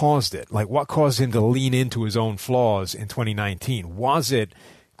 what caused it? Like, what caused him to lean into his own flaws in 2019? Was it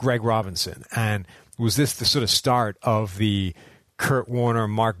Greg Robinson? And was this the sort of start of the Kurt Warner,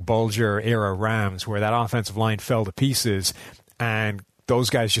 Mark Bulger era Rams, where that offensive line fell to pieces and those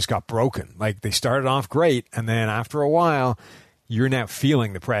guys just got broken? Like, they started off great, and then after a while, you're now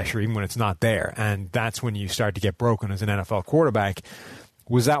feeling the pressure even when it's not there. And that's when you start to get broken as an NFL quarterback.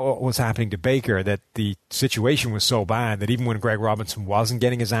 Was that what was happening to Baker, that the situation was so bad that even when Greg Robinson wasn't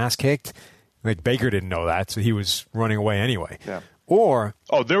getting his ass kicked, like, Baker didn't know that, so he was running away anyway? Yeah. Or...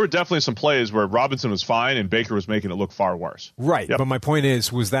 there were definitely some plays where Robinson was fine and Baker was making it look far worse. Right, yep. But my point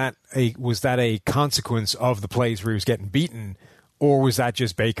is, was that a consequence of the plays where he was getting beaten, or was that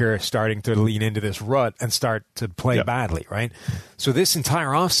just Baker starting to lean into this rut and start to play badly, right? So this entire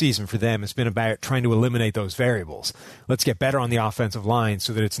offseason for them has been about trying to eliminate those variables. Let's get better on the offensive line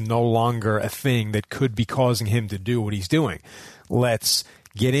so that it's no longer a thing that could be causing him to do what he's doing. Let's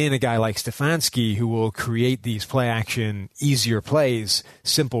get in a guy like Stefanski who will create these play-action, easier plays,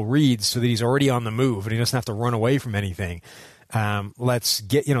 simple reads so that he's already on the move and he doesn't have to run away from anything. Let's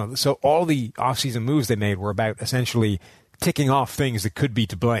get, so all the offseason moves they made were about essentially ticking off things that could be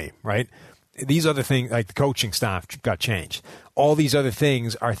to blame, right? These other things, like the coaching staff got changed. All these other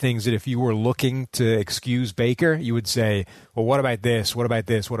things are things that if you were looking to excuse Baker, you would say, well, what about this? What about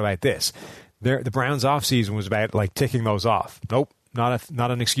this? What about this? The Browns offseason was about like ticking those off. Nope, not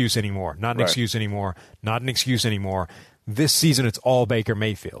an excuse anymore. Not an excuse anymore. Not an excuse anymore. This season, it's all Baker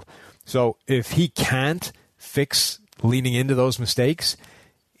Mayfield. So if he can't fix leaning into those mistakes,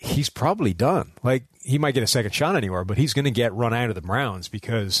 he's probably done. Like, he might get a second shot anywhere, but he's going to get run out of the Browns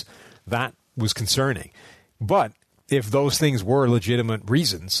because that was concerning. But if those things were legitimate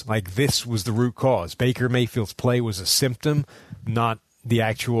reasons, like this was the root cause, Baker Mayfield's play was a symptom, not the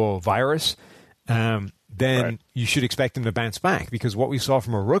actual virus, then you should expect him to bounce back, because what we saw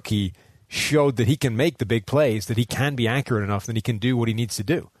from a rookie showed that he can make the big plays, that he can be accurate enough, that he can do what he needs to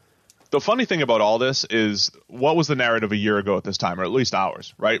do. The funny thing about all this is, what was the narrative a year ago at this time, or at least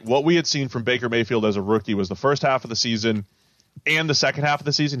ours, right? What we had seen from Baker Mayfield as a rookie was the first half of the season, and the second half of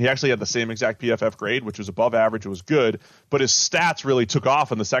the season. He actually had the same exact PFF grade, which was above average. It was good, but his stats really took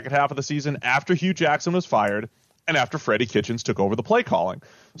off in the second half of the season after Hugh Jackson was fired and after Freddie Kitchens took over the play calling.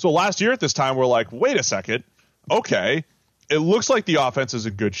 So last year at this time, we're like, wait a second. Okay, it looks like the offense is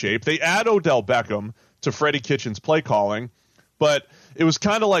in good shape. They add Odell Beckham to Freddie Kitchens' play calling, but it was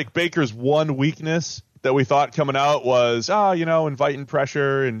kind of like Baker's one weakness that we thought coming out was, inviting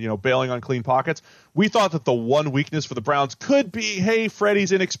pressure and, bailing on clean pockets. We thought that the one weakness for the Browns could be, hey,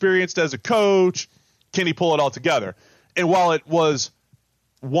 Freddie's inexperienced as a coach. Can he pull it all together? And while it was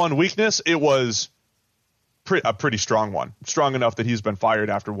one weakness, it was a pretty strong one, strong enough that he's been fired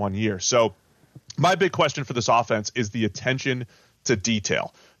after 1 year. So my big question for this offense is the attention to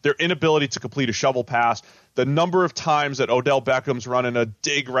detail. Their inability to complete a shovel pass, the number of times that Odell Beckham's running a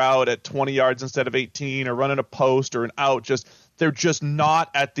dig route at 20 yards instead of 18 or running a post or an out, they're just not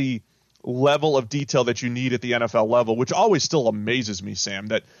at the level of detail that you need at the NFL level, which always still amazes me, Sam,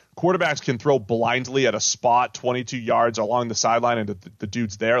 that quarterbacks can throw blindly at a spot 22 yards along the sideline and the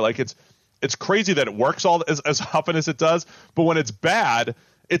dude's there. Like it's crazy that it works as often as it does, but when it's bad,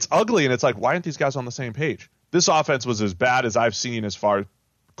 it's ugly, and it's like, why aren't these guys on the same page? This offense was as bad as I've seen as far as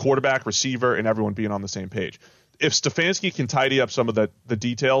quarterback, receiver, and everyone being on the same page. If Stefanski can tidy up some of the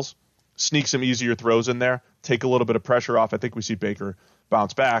details, sneak some easier throws in there, take a little bit of pressure off, I think we see Baker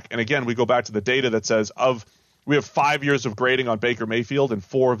bounce back. And again, we go back to the data that says we have 5 years of grading on Baker Mayfield, and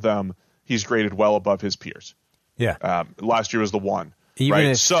 4 of them he's graded well above his peers. Yeah. Last year was the one.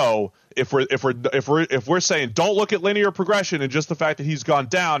 So if we're saying don't look at linear progression and just the fact that he's gone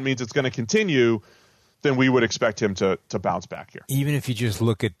down means it's going to continue, then we would expect him to bounce back here. Even if you just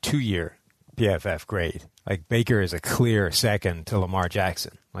look at 2-year PFF grade, like Baker is a clear second to Lamar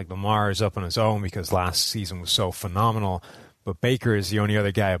Jackson. Like Lamar is up on his own because last season was so phenomenal, but Baker is the only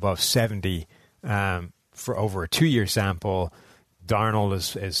other guy above 70 for over a 2-year sample. Darnold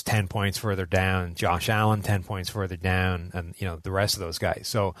is 10 points further down, Josh Allen 10 points further down, and the rest of those guys.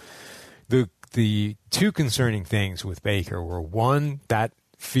 So the two concerning things with Baker were, one, that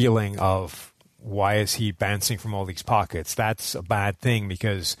feeling of why is he bouncing from all these pockets? That's a bad thing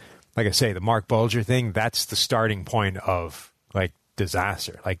because, like I say, the Mark Bulger thing, that's the starting point of like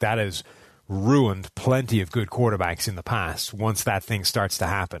disaster. Like that has ruined plenty of good quarterbacks in the past once that thing starts to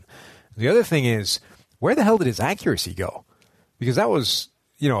happen. The other thing is, where the hell did his accuracy go? Because that was,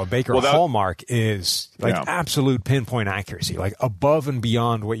 a Baker hallmark is like absolute pinpoint accuracy, like above and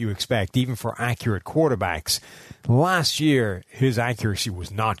beyond what you expect, even for accurate quarterbacks. Last year, his accuracy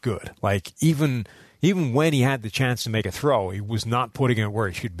was not good. Like even when he had the chance to make a throw, he was not putting it where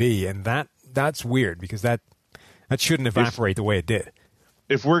it should be, and that's weird because that shouldn't evaporate the way it did.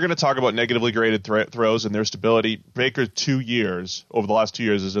 If we're going to talk about negatively graded throws and their stability, Baker 2 years, over the last 2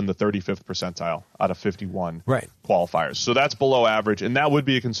 years, is in the 35th percentile out of 51 qualifiers. So that's below average, and that would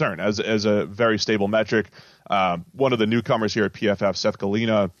be a concern as a very stable metric. One of the newcomers here at PFF, Seth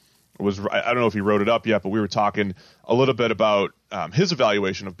Galina, I don't know if he wrote it up yet, but we were talking a little bit about his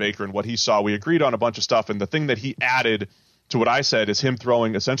evaluation of Baker and what he saw. We agreed on a bunch of stuff, and the thing that he added to what I said is him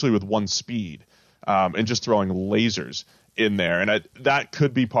throwing essentially with one speed and just throwing lasers in there, and that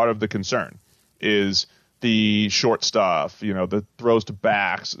could be part of the concern is the short stuff, the throws to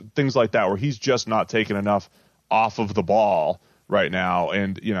backs, things like that, where he's just not taking enough off of the ball right now,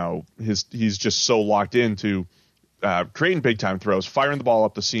 and he's just so locked into creating big time throws, firing the ball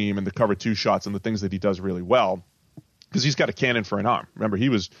up the seam, and the cover 2 shots and the things that he does really well because he's got a cannon for an arm. Remember, he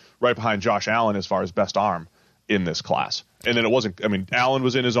was right behind Josh Allen as far as best arm in this class, and then it wasn't. I mean, Allen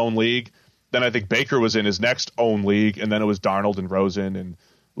was in his own league. Then I think Baker was in his next own league, and then it was Darnold and Rosen and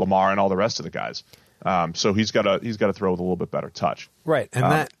Lamar and all the rest of the guys. So he's got to throw with a little bit better touch. Right,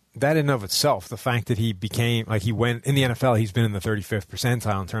 and that in and of itself, the fact that he became he went in the NFL, he's been in the 35th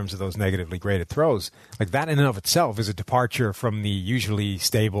percentile in terms of those negatively graded throws. Like that in and of itself is a departure from the usually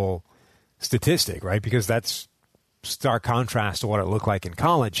stable statistic, right? Because that's stark contrast to what it looked like in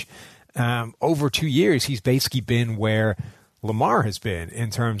college. Over 2 years, he's basically been where Lamar has been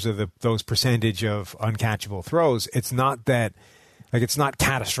in terms of those percentage of uncatchable throws. It's not that, it's not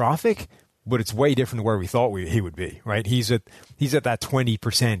catastrophic, but it's way different to where we thought he would be, right? He's at that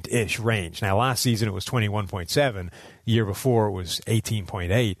 20%-ish range. Now, last season it was 21.7. The year before it was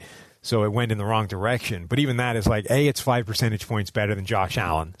 18.8. So it went in the wrong direction. But even that is A, it's 5 percentage points better than Josh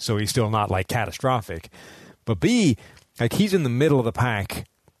Allen, so he's still not catastrophic. But B, he's in the middle of the pack,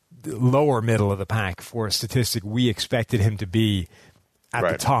 lower middle of the pack for a statistic we expected him to be at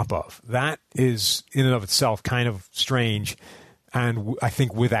the top of. That is in and of itself kind of strange, and I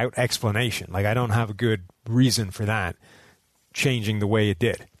think without explanation. I don't have a good reason for that changing the way it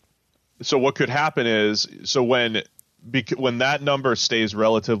did. So what could happen is, when when that number stays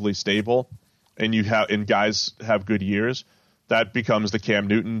relatively stable, and guys have good years, that becomes the Cam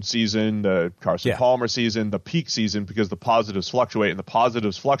Newton season, the Carson Palmer season, the peak season, because the positives fluctuate, and the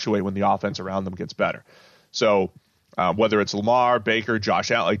positives fluctuate when the offense around them gets better. So whether it's Lamar, Baker,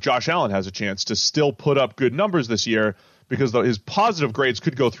 Josh Allen, Josh Allen has a chance to still put up good numbers this year because his positive grades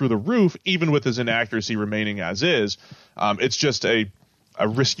could go through the roof even with his inaccuracy remaining as is. It's just a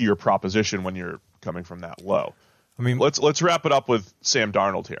riskier proposition when you're coming from that low. I mean, let's wrap it up with Sam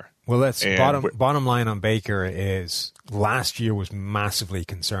Darnold here. Well, bottom line on Baker is last year was massively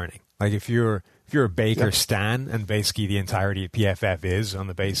concerning. Like if you're a Baker stan, and basically the entirety of PFF is on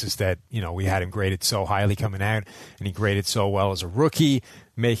the basis that, we had him graded so highly coming out and he graded so well as a rookie,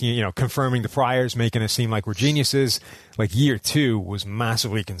 confirming the priors, making us seem like we're geniuses. Like year 2 was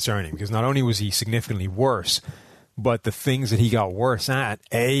massively concerning because not only was he significantly worse, but the things that he got worse at,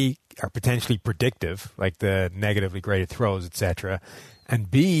 A, are potentially predictive, like the negatively graded throws, etc., and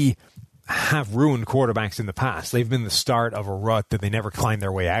B, have ruined quarterbacks in the past. They've been the start of a rut that they never climbed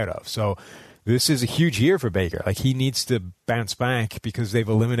their way out of. So this is a huge year for Baker. Like he needs to bounce back because they've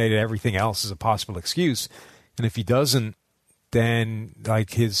eliminated everything else as a possible excuse. And if he doesn't, then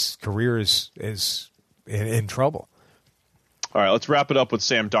like his career is in trouble. All right, let's wrap it up with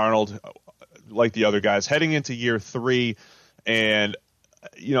Sam Darnold. Like the other guys, heading into year 3, and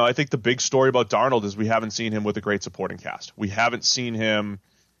I think the big story about Darnold is we haven't seen him with a great supporting cast. We haven't seen him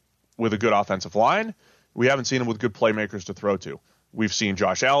with a good offensive line. We haven't seen him with good playmakers to throw to. We've seen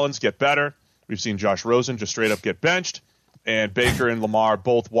Josh Allen's get better. We've seen Josh Rosen just straight up get benched, and Baker and Lamar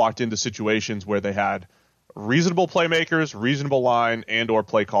both walked into situations where they had reasonable playmakers, reasonable line, and or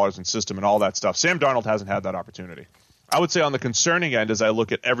play callers and system and all that stuff. Sam Darnold hasn't had that opportunity. I would say on the concerning end, as I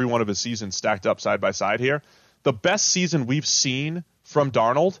look at every one of his seasons stacked up side by side here, the best season we've seen from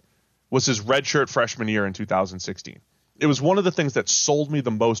Darnold was his redshirt freshman year in 2016. It was one of the things that sold me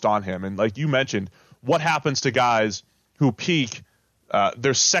the most on him. And like you mentioned, what happens to guys who peak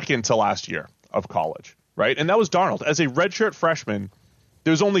their second to last year of college, right? And that was Darnold. As a redshirt freshman,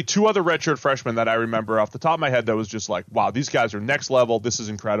 there's only 2 other redshirt freshmen that I remember off the top of my head that was just like, wow, these guys are next level. This is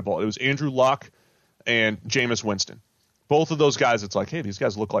incredible. It was Andrew Luck and Jameis Winston. Both of those guys, it's like, hey, these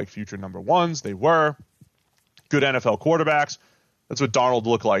guys look like future number ones. They were good NFL quarterbacks. That's what Darnold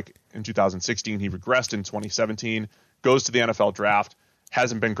looked like in 2016. He regressed in 2017, goes to the NFL draft,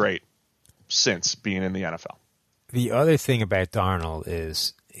 hasn't been great since being in the NFL. The other thing about Darnold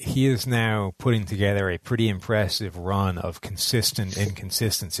is he is now putting together a pretty impressive run of consistent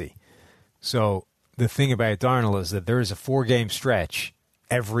inconsistency. So the thing about Darnold is that there is a 4-game stretch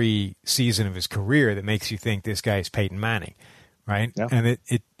every season of his career that makes you think this guy is Peyton Manning, right? Yeah. And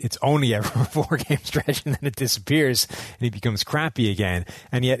it's only ever a 4-game stretch, and then it disappears, and he becomes crappy again.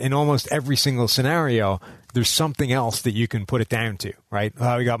 And yet in almost every single scenario, there's something else that you can put it down to, right?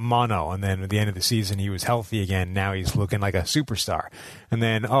 He got mono, and then at the end of the season, he was healthy again. Now he's looking like a superstar. And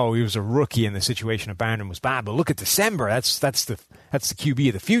then, he was a rookie, and the situation at Barron was bad. But look at December. That's the QB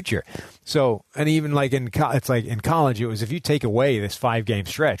of the future. So, and even like it's like in college, it was if you take away this 5-game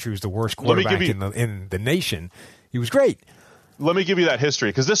stretch, he was the worst quarterback in the nation. He was great. Let me give you that history,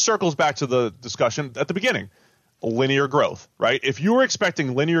 because this circles back to the discussion at the beginning. Linear growth, right? If you were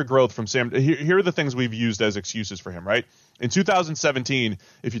expecting linear growth from Sam, here are the things we've used as excuses for him, right? In 2017,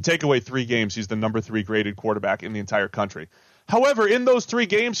 if you take away 3 games, he's the number 3 graded quarterback in the entire country. However, in those 3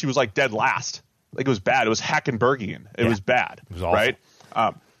 games, he was like dead last. Like it was bad. It was Hackenbergian. It was bad, it was awful. Right?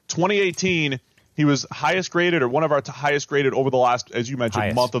 2018, he was highest graded, or one of our highest graded over the last, as you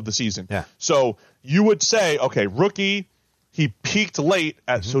mentioned, month of the season. Yeah. So you would say, okay, rookie. He peaked late,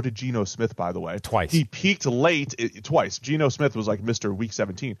 so did Geno Smith, by the way. Twice. He peaked late twice. Geno Smith was like Mr. Week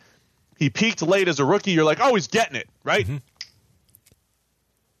 17. He peaked late as a rookie. You're like, oh, he's getting it, right? Mm-hmm.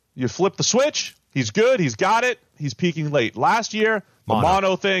 You flip the switch. He's good. He's got it. He's peaking late. Last year, the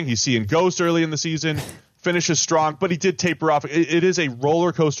mono thing, he's seeing ghosts early in the season, finishes strong, but he did taper off. It is a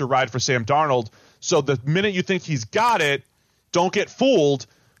roller coaster ride for Sam Darnold. So the minute you think he's got it, don't get fooled,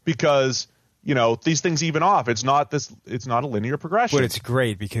 because these things even off. It's not a linear progression. But it's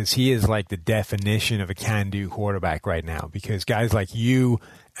great because he is like the definition of a can-do quarterback right now, because guys like you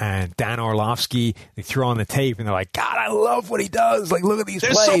and Dan Orlovsky, they throw on the tape and they're like, God, I love what he does. Like, look at these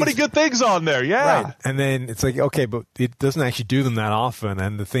plays. There's so many good things on there. Yeah. Right. And then it's like, okay, but it doesn't actually do them that often.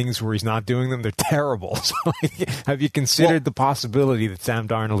 And the things where he's not doing them, they're terrible. So have you considered the possibility that Sam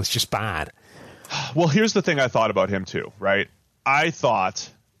Darnold is just bad? Well, here's the thing I thought about him too, right? I thought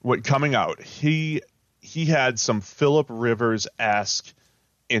coming out, he had some Phillip Rivers-esque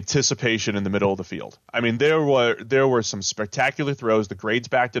anticipation in the middle of the field. I mean, there were some spectacular throws. The grades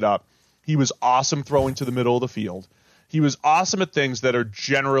backed it up. He was awesome throwing to the middle of the field. He was awesome at things that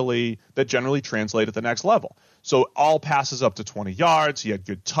generally translate at the next level. So all passes up to 20 yards. He had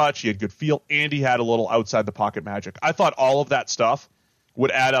good touch. He had good feel. And he had a little outside the pocket magic. I thought all of that stuff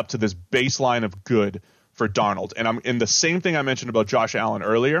would add up to this baseline of good for Darnold. And I'm in the same thing I mentioned about Josh Allen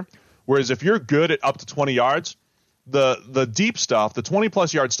earlier. Whereas if you're good at up to 20 yards, the deep stuff, the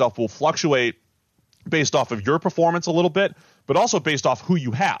 20-plus yard stuff will fluctuate based off of your performance a little bit, but also based off who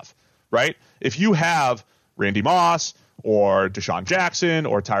you have, right? If you have Randy Moss or Deshaun Jackson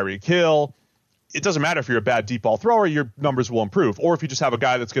or Tyreek Hill, it doesn't matter if you're a bad deep ball thrower, your numbers will improve. Or if you just have a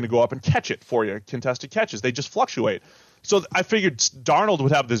guy that's going to go up and catch it for you, contested catches, they just fluctuate. So I figured Darnold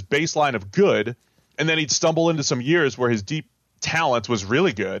would have this baseline of good, and then he'd stumble into some years where his deep talent was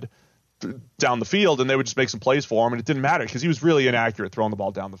really good down the field, and they would just make some plays for him, and it didn't matter because he was really inaccurate throwing the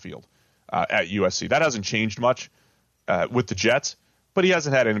ball down the field at USC. That hasn't changed much with the Jets, but he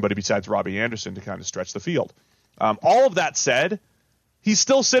hasn't had anybody besides Robbie Anderson to kind of stretch the field. All of that said, he's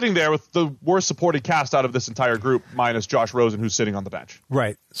still sitting there with the worst supported cast out of this entire group, minus Josh Rosen, who's sitting on the bench.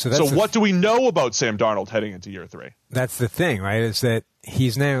 Right. So what do we know about Sam Darnold heading into year 3? That's the thing, right? Is that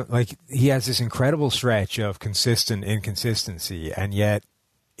he's now, like, he has this incredible stretch of consistent inconsistency, and yet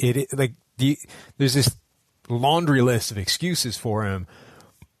there's this laundry list of excuses for him,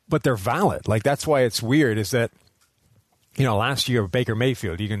 but they're valid. Like, that's why it's weird, is that, you know, last year with Baker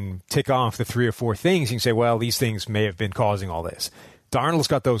Mayfield, you can tick off the 3 or 4 things. You can say, well, these things may have been causing all this. Darnold's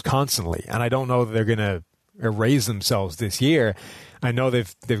got those constantly, and I don't know that they're going to erase themselves this year. I know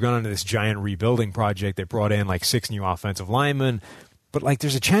they've gone into this giant rebuilding project. They brought in like 6 new offensive linemen, but like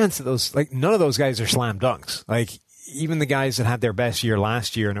there's a chance that those, like, none of those guys are slam dunks. Like, even the guys that had their best year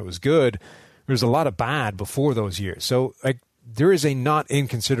last year and it was good, there's a lot of bad before those years. So like there is a not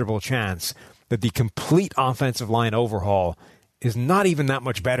inconsiderable chance that the complete offensive line overhaul is not even that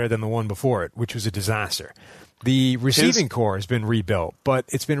much better than the one before it, which was a disaster. The receiving core has been rebuilt, but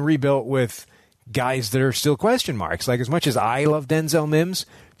it's been rebuilt with guys that are still question marks. Like, as much as I love Denzel Mims,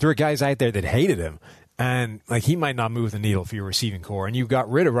 there are guys out there that hated him. And, like, he might not move the needle for your receiving core. And you got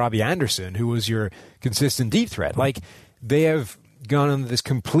rid of Robbie Anderson, who was your consistent deep threat. Like, they have gone on this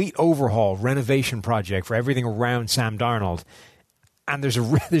complete overhaul, renovation project for everything around Sam Darnold. And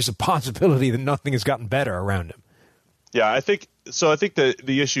there's a possibility that nothing has gotten better around him. Yeah, I think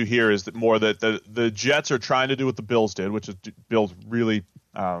the issue here is that more that the Jets are trying to do what the Bills did, which is build really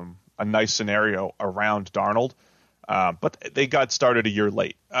a nice scenario around Darnold. But they got started a year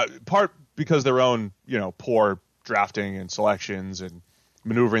late, part because their own, poor drafting and selections and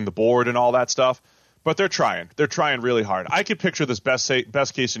maneuvering the board and all that stuff. But they're trying. They're trying really hard. I could picture this best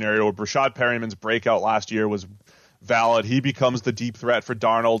case scenario where Brashad Perriman's breakout last year was valid. He becomes the deep threat for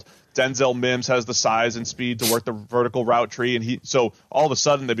Darnold. Denzel Mims has the size and speed to work the vertical route tree, and so all of a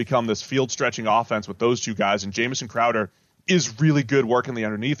sudden they become this field stretching offense with those two guys. And Jamison Crowder is really good working the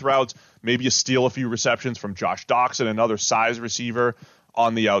underneath routes. Maybe you steal a few receptions from Josh Doxson, another size receiver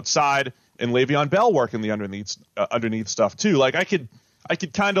on the outside, and Le'Veon Bell working the underneath stuff too. Like I could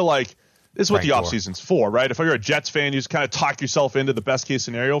kind of like, this is what the offseason's for, right? If you're a Jets fan, you just kind of talk yourself into the best case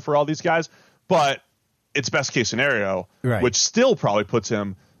scenario for all these guys, but it's best case scenario, right, which still probably puts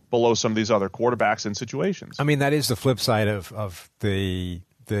him below some of these other quarterbacks in situations. I mean, that is the flip side of the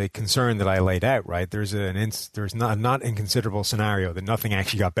concern that I laid out, right? There's not inconsiderable scenario that nothing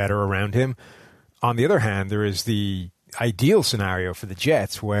actually got better around him. On the other hand, there is the ideal scenario for the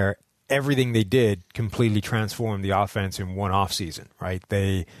Jets where everything they did completely transformed the offense in one offseason, right?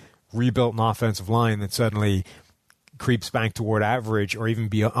 They rebuilt an offensive line that suddenly creeps back toward average or even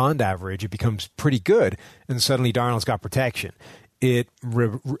beyond average. It becomes pretty good, and suddenly Darnold's got protection. It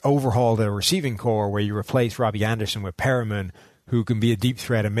overhauled a receiving core where you replace Robbie Anderson with Perriman, who can be a deep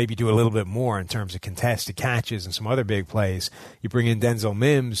threat and maybe do a little bit more in terms of contested catches and some other big plays. You bring in Denzel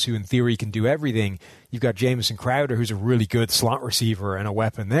Mims, who in theory can do everything. You've got Jamison Crowder, who's a really good slot receiver and a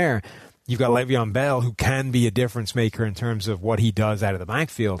weapon there. You've got Le'Veon Bell, who can be a difference maker in terms of what he does out of the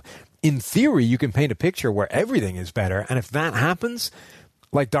backfield. In theory, you can paint a picture where everything is better. And if that happens,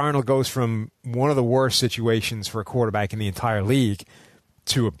 like Darnold goes from one of the worst situations for a quarterback in the entire league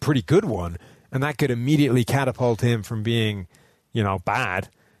to a pretty good one, and that could immediately catapult him from being, bad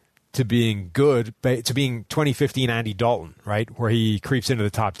to being good, to being 2015 Andy Dalton, right, where he creeps into the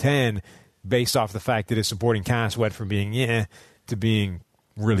top 10 based off the fact that his supporting cast went from being to being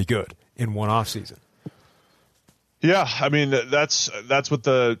really good in one offseason. Yeah, I mean that's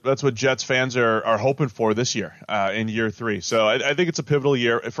what Jets fans are hoping for this year in year 3. So I think it's a pivotal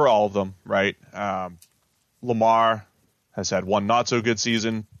year for all of them, right? Lamar has had one not so good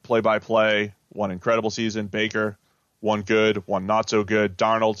season, play-by-play, one incredible season. Baker, one good, one not so good.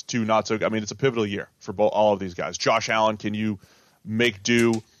 Darnold, two not so good. I mean, it's a pivotal year for all of these guys. Josh Allen, can you make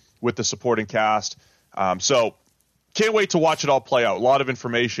do with the supporting cast? So can't wait to watch it all play out. A lot of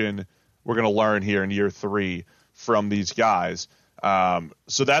information we're going to learn here in year 3 from these guys.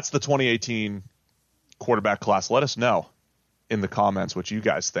 So that's the 2018 quarterback class. Let us know in the comments what you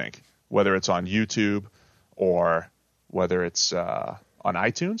guys think, whether it's on YouTube or whether it's on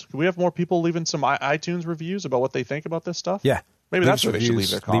iTunes. Can we have more people leaving some iTunes reviews about what they think about this stuff? Yeah. Maybe that's where they should leave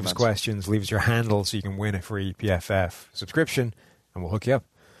their comments. Leave us questions, leave us your handle so you can win a free PFF subscription, and we'll hook you up.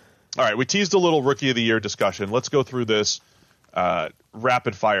 All right, we teased a little Rookie of the Year discussion. Let's go through this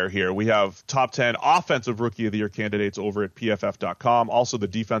rapid fire here. We have top 10 offensive Rookie of the Year candidates over at PFF.com. Also the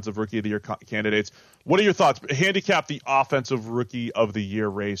defensive Rookie of the Year candidates. What are your thoughts? Handicap the offensive Rookie of the Year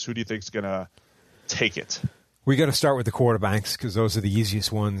race. Who do you think is going to take it? We got to start with the quarterbacks because those are the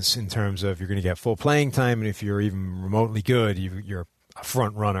easiest ones in terms of you're going to get full playing time, and if you're even remotely good, you're a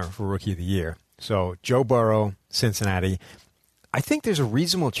front runner for Rookie of the Year. So Joe Burrow, Cincinnati. I think there's a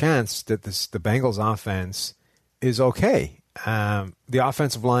reasonable chance that the Bengals offense is okay. The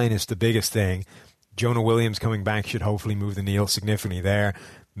offensive line is the biggest thing. Jonah Williams coming back should hopefully move the needle significantly there.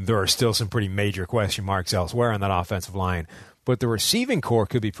 There are still some pretty major question marks elsewhere on that offensive line. But the receiving core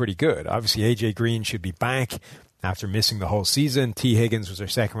could be pretty good. Obviously, A.J. Green should be back after missing the whole season. T. Higgins was their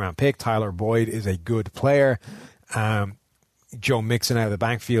second-round pick. Tyler Boyd is a good player. Joe Mixon out of the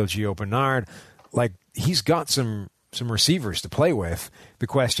backfield, Gio Bernard. Like, he's got some receivers to play with. The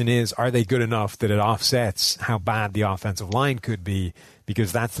question is, are they good enough that it offsets how bad the offensive line could be?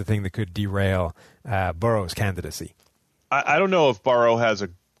 Because that's the thing that could derail Burrow's candidacy. I don't know if Burrow has a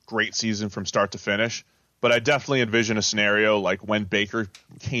great season from start to finish, but I definitely envision a scenario like when Baker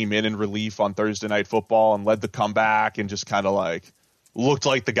came in relief on Thursday Night Football and led the comeback and just kind of like looked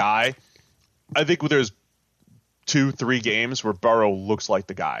like the guy. I think there's 2-3 games where Burrow looks like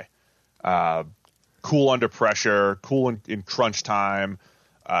the guy. Cool under pressure, cool in crunch time.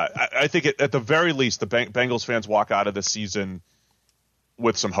 I think at the very least, the Bengals fans walk out of this season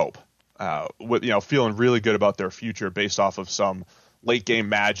with some hope, with feeling really good about their future based off of some late game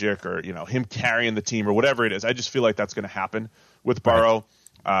magic or him carrying the team or whatever it is. I just feel like that's going to happen with Burrow.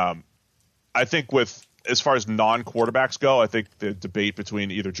 Right. I think as far as non-quarterbacks go, I think the debate between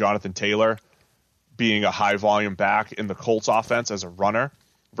either Jonathan Taylor being a high volume back in the Colts offense as a runner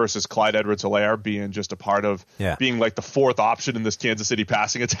versus Clyde Edwards-Helaire being just a part of being like the fourth option in this Kansas City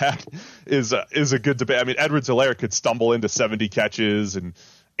passing attack is a good debate. I mean, Edwards-Helaire could stumble into 70 catches and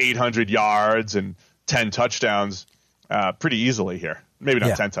 800 yards and 10 touchdowns pretty easily here. Maybe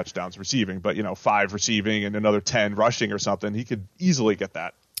not 10 touchdowns receiving, but 5 receiving and another 10 rushing or something. He could easily get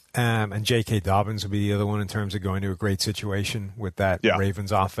that. And J.K. Dobbins would be the other one in terms of going to a great situation with that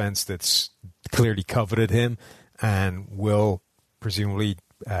Ravens offense that's clearly coveted him and will presumably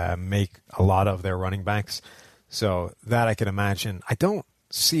make a lot of their running backs. So that I can imagine. I don't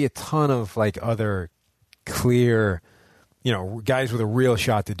see a ton of like other clear, guys with a real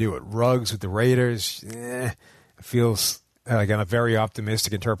shot to do it. Ruggs with the Raiders, feels like a very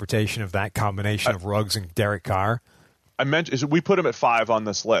optimistic interpretation of that combination of Ruggs and Derek Carr. I mentioned we put him at 5 on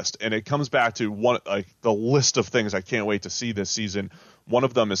this list, and it comes back to the list of things I can't wait to see this season. One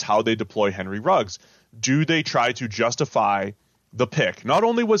of them is how they deploy Henry Ruggs. Do they try to justify the pick? Not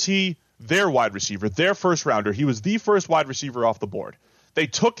only was he their wide receiver, their first rounder, he was the first wide receiver off the board. They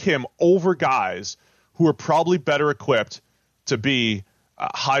took him over guys who are probably better equipped to be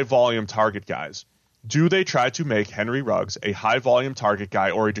high volume target guys. Do they try to make Henry Ruggs a high-volume target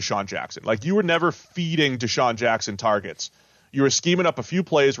guy or a Deshaun Jackson? Like, you were never feeding Deshaun Jackson targets. You were scheming up a few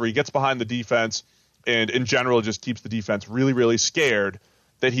plays where he gets behind the defense and, in general, just keeps the defense really, really scared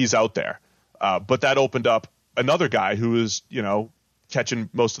that he's out there. But that opened up another guy who is, catching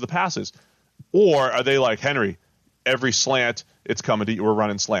most of the passes. Or are they like, Henry, every slant, it's coming to you. We're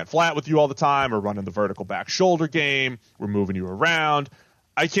running slant flat with you all the time. We're running the vertical back shoulder game. We're moving you around.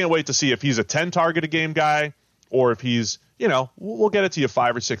 I can't wait to see if he's a 10 target a game guy or if he's, we'll get it to you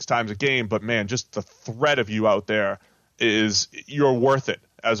 5 or 6 times a game. But man, just the threat of you out there you're worth it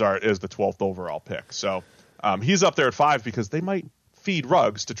as the 12th overall pick. So he's up there at 5 because they might feed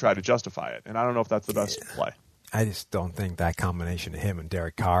Ruggs to try to justify it. And I don't know if that's the best play. I just don't think that combination of him and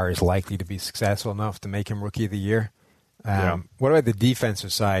Derek Carr is likely to be successful enough to make him Rookie of the Year. What about the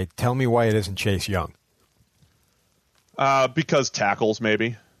defensive side? Tell me why it isn't Chase Young. Because tackles,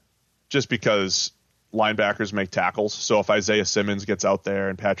 maybe. Just because linebackers make tackles. So if Isaiah Simmons gets out there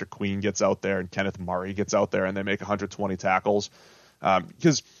and Patrick Queen gets out there and Kenneth Murray gets out there and they make 120 tackles.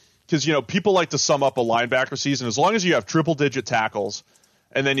 Because people like to sum up a linebacker season. As long as you have triple-digit tackles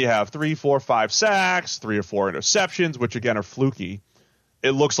and then you have 3, 4, 5 sacks, 3 or 4 interceptions, which again are fluky.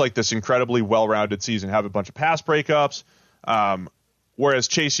 It looks like this incredibly well-rounded season. Have a bunch of pass breakups. Whereas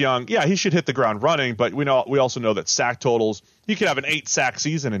Chase Young, yeah, he should hit the ground running, but we also know that sack totals, he could have an 8-sack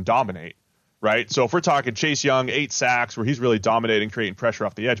season and dominate, right? So if we're talking Chase Young, 8 sacks, where he's really dominating, creating pressure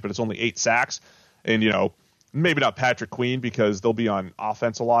off the edge, but it's only 8 sacks, and, maybe not Patrick Queen because they'll be on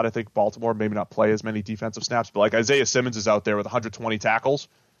offense a lot, I think, Baltimore, maybe not play as many defensive snaps, but like Isaiah Simmons is out there with 120 tackles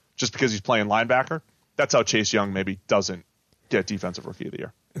just because he's playing linebacker. That's how Chase Young maybe doesn't get Defensive Rookie of the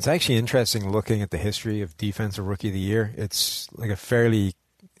Year. It's actually interesting looking at the history of Defensive Rookie of the Year. It's like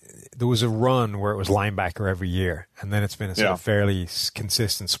there was a run where it was linebacker every year, and then it's been a sort of fairly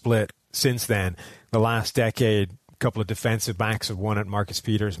consistent split since then. The last decade, a couple of defensive backs have won it, Marcus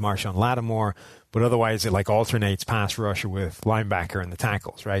Peters, Marshawn Lattimore, but otherwise it like alternates pass rusher with linebacker and the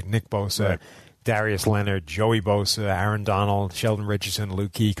tackles, right? Nick Bosa, Darius Leonard, Joey Bosa, Aaron Donald, Sheldon Richardson,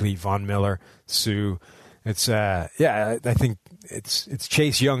 Luke Kuechly, Von Miller, Sue. It's I think it's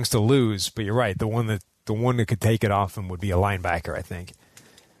Chase Young's to lose, but you're right. The one that could take it off him would be a linebacker, I think.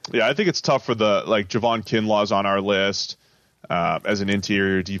 Yeah, I think it's tough for Javon Kinlaw's on our list as an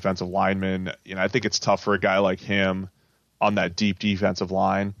interior defensive lineman. I think it's tough for a guy like him on that deep defensive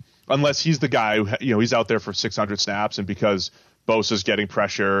line, unless he's the guy who, he's out there for 600 snaps, and because Bosa's getting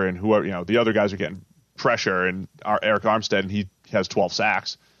pressure and whoever, the other guys are getting pressure, and Eric Armstead, and he has 12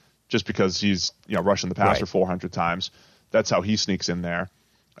 sacks just because he's, rushing the passer 400 times. That's how he sneaks in there.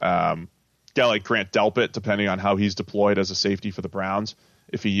 Guy like Grant Delpit, depending on how he's deployed as a safety for the Browns,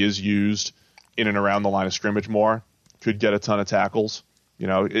 if he is used in and around the line of scrimmage more, could get a ton of tackles.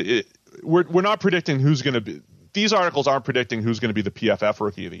 We're not predicting who's going to be. These articles aren't predicting who's going to be the PFF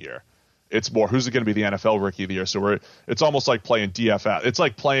Rookie of the Year. It's more who's going to be the NFL Rookie of the Year. So it's almost like playing DFS. It's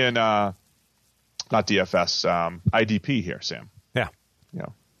like playing not DFS, IDP here, Sam. Yeah.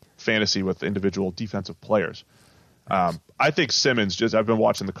 Fantasy with individual defensive players. I think Simmons, I've been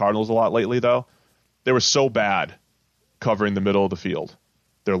watching the Cardinals a lot lately, though. They were so bad covering the middle of the field,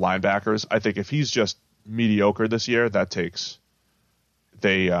 their linebackers. I think if he's just mediocre this year, they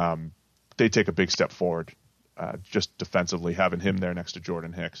take a big step forward just defensively, having him there next to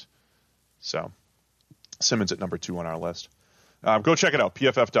Jordan Hicks. So Simmons at number 2 on our list. Go check it out,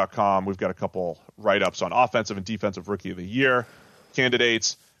 pff.com. We've got a couple write-ups on offensive and defensive Rookie of the Year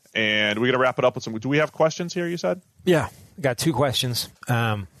candidates. And we're going to wrap it up with some. Do we have questions here, you said? Yeah. I got 2 questions.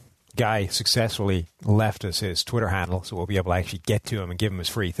 Guy successfully left us his Twitter handle, so we'll be able to actually get to him and give him his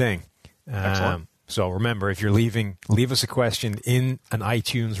free thing. Excellent. So remember, if you're leave us a question in an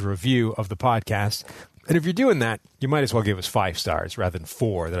iTunes review of the podcast. And if you're doing that, you might as well give us 5 stars rather than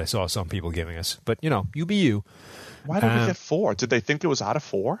 4 that I saw some people giving us. But, you be you. Why did we get 4? Did they think it was out of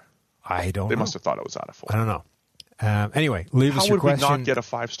 4? I don't know. They must have thought it was out of 4. I don't know. Anyway, leave us your question. How would we not get a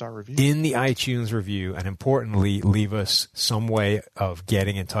 5-star review? In the iTunes review, and importantly, leave us some way of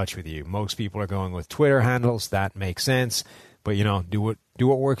getting in touch with you. Most people are going with Twitter handles. That makes sense. But, do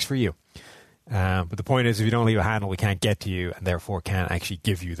what works for you. But the point is, if you don't leave a handle, we can't get to you and therefore can't actually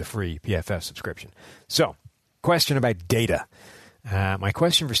give you the free PFF subscription. So, question about data. My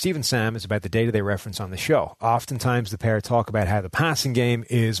question for Steve and Sam is about the data they reference on the show. Oftentimes, the pair talk about how the passing game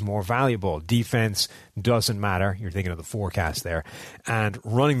is more valuable. Defense doesn't matter. You're thinking of the forecast there. And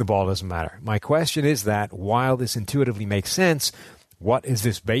running the ball doesn't matter. My question is that, while this intuitively makes sense, what is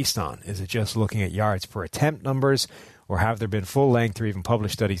this based on? Is it just looking at yards per attempt numbers? Or have there been full-length or even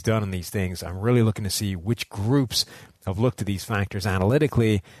published studies done on these things? I'm really looking to see which groups have looked at these factors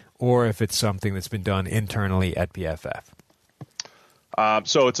analytically, or if it's something that's been done internally at PFF.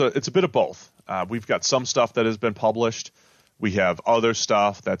 So it's a bit of both. We've got some stuff that has been published. We have other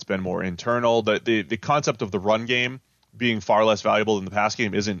stuff that's been more internal. The concept of the run game being far less valuable than the pass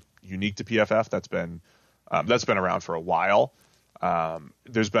game isn't unique to PFF. That's been around for a while.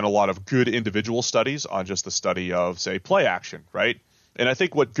 There's been a lot of good individual studies on just the study of, say, play action, right? And I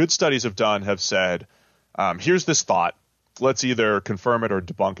think what good studies have done have said, here's this thought. Let's either confirm it or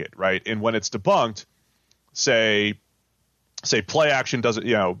debunk it, right? And when it's debunked, say play action doesn't,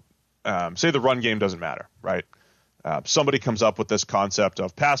 say the run game doesn't matter, right? Somebody comes up with this concept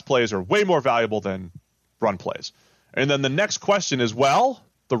of pass plays are way more valuable than run plays. And then the next question is, well,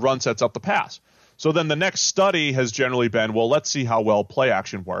 the run sets up the pass. So then the next study has generally been, well, let's see how well play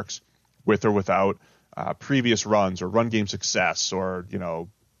action works with or without previous runs or run game success or,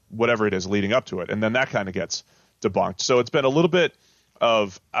 whatever it is leading up to it. And then that kind of gets debunked. So it's been a little bit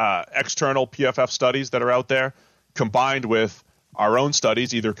of external PFF studies that are out there combined with our own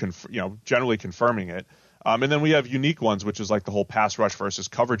studies, either generally confirming it. And then we have unique ones, which is like the whole pass rush versus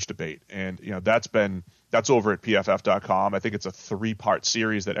coverage debate. And, that's been That's over at PFF.com. I think it's a 3-part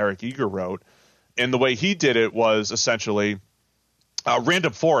series that Eric Eager wrote. And the way he did it was essentially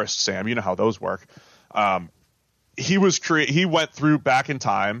random forest, Sam. You know how those work. He went through back in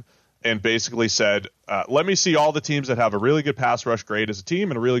time and basically said, let me see all the teams that have a really good pass rush grade as a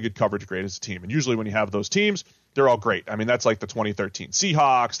team and a really good coverage grade as a team. And usually when you have those teams, they're all great. I mean, that's like the 2013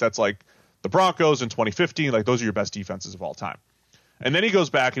 Seahawks. That's like the Broncos in 2015. Like, those are your best defenses of all time. And then he goes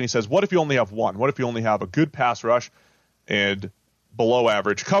back and he says, what if you only have one? What if you only have a good pass rush and below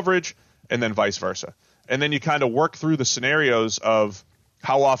average coverage, and then vice versa? And then you kind of work through the scenarios of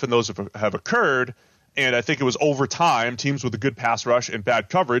how often those have occurred. And I think it was over time, teams with a good pass rush and bad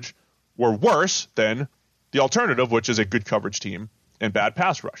coverage were worse than the alternative, which is a good coverage team and bad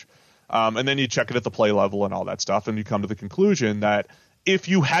pass rush. And then you check it at the play level and all that stuff, and you come to the conclusion that if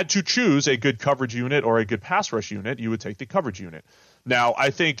you had to choose a good coverage unit or a good pass rush unit, you would take the coverage unit. Now, I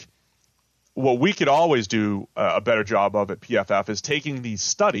think what we could always do a better job of at PFF is taking these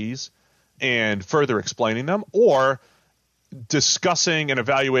studies and further explaining them, or discussing and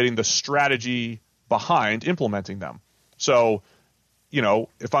evaluating the strategy behind implementing them. So,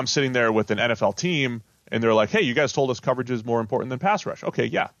 if I'm sitting there with an NFL team and they're like, hey, you guys told us coverage is more important than pass rush. Okay,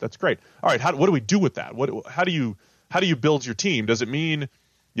 yeah, that's great. All right, what do we do with that? How do you build your team? Does it mean,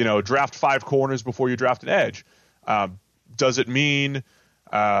 draft 5 corners before you draft an edge? Does it mean,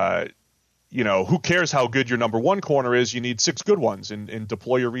 who cares how good your number 1 corner is? You need 6 good ones, and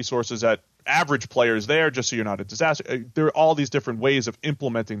deploy your resources at average players there just so you're not a disaster. There are all these different ways of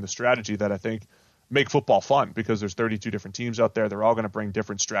implementing the strategy that I think make football fun, because there's 32 different teams out there. They're all going to bring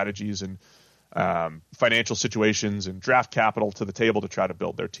different strategies and financial situations and draft capital to the table to try to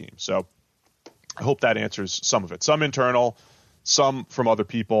build their team. So I hope that answers some of it. Some internal, some from other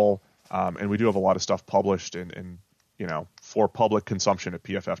people, and we do have a lot of stuff published and for public consumption at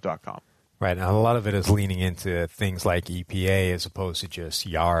PFF.com. Right, and a lot of it is leaning into things like EPA as opposed to just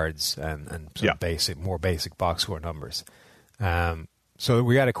yards and some more basic box score numbers. So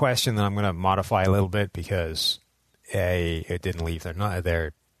we got a question that I'm going to modify a little bit because A, it didn't leave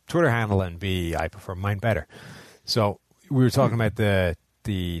their Twitter handle, and B, I prefer mine better. So we were talking about the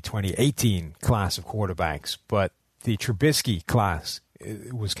 2018 class of quarterbacks, but the Trubisky class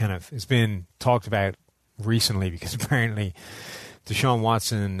has been talked about recently because apparently Deshaun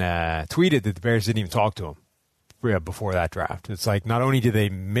Watson tweeted that the Bears didn't even talk to him before that draft. It's like, not only did they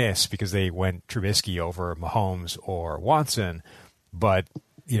miss because they went Trubisky over Mahomes or Watson, but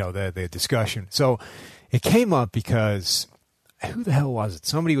the discussion. So it came up because who the hell was it?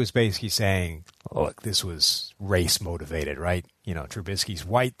 Somebody was basically saying, look, this was race motivated, right? Trubisky's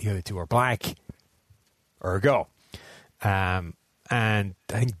white, the other two are black. Ergo. And I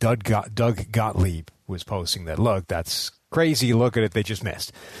think Doug Gottlieb was posting that, look, that's crazy. Look at it. They just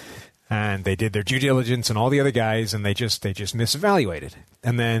missed. And they did their due diligence and all the other guys, and they just misevaluated.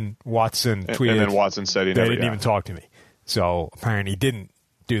 And then Watson tweeted. And then Watson said they didn't even talk to me. So apparently he didn't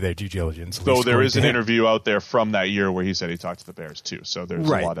do their due diligence. Though there is an interview out there from that year where he said he talked to the Bears too. So there's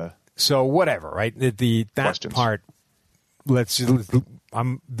a lot of so whatever, right? That questions. Part. This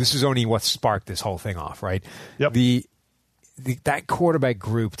is only what sparked this whole thing off, right? Yep. That quarterback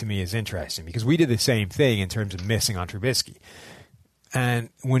group to me is interesting because we did the same thing in terms of missing on Trubisky. And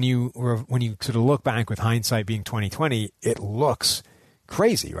when you sort of look back with hindsight being 2020, it looks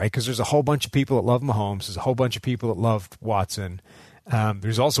crazy, right? Because there's a whole bunch of people that love Mahomes. There's a whole bunch of people that loved Watson.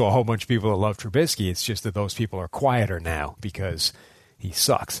 There's also a whole bunch of people that love Trubisky. It's just that those people are quieter now because he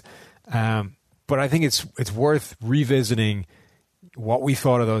sucks. But I think it's worth revisiting what we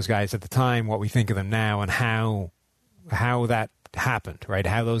thought of those guys at the time, what we think of them now, and how that happened, right?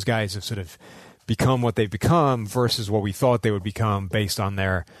 How those guys have sort of become what they've become versus what we thought they would become based on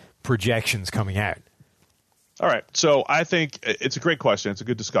their projections coming out. All right. So I think it's a great question. It's a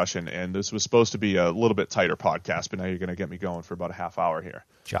good discussion. And this was supposed to be a little bit tighter podcast, but now you're going to get me going for about a half hour here.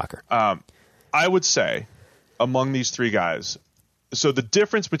 Shocker. I would say among these 3 guys, so the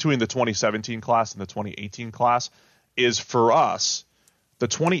difference between the 2017 class and the 2018 class is, for us, the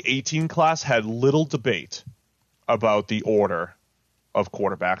 2018 class had little debate about the order of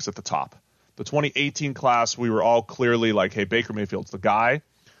quarterbacks at the top. The 2018 class, we were all clearly like, hey, Baker Mayfield's the guy.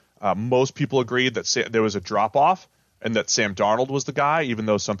 Most people agreed that there was a drop-off and that Sam Darnold was the guy, even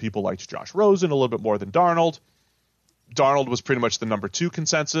though some people liked Josh Rosen a little bit more than Darnold. Darnold was pretty much the number 2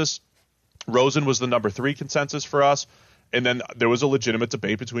 consensus. Rosen was the number 3 consensus for us. And then there was a legitimate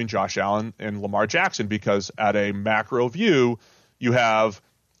debate between Josh Allen and Lamar Jackson because at a macro view, you have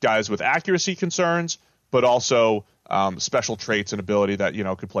guys with accuracy concerns, but also special traits and ability that,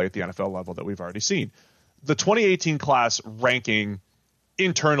 could play at the NFL level that we've already seen. The 2018 class ranking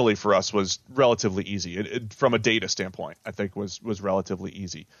internally for us was relatively easy. From a data standpoint, I think was relatively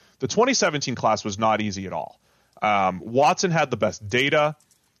easy. The 2017 class was not easy at all. Watson had the best data.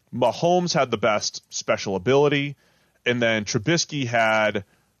 Mahomes had the best special ability. And then Trubisky had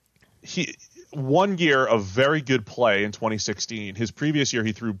 1 year of very good play in 2016. His previous year,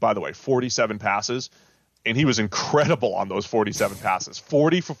 he threw, by the way, 47 passes, and he was incredible on those 47 passes,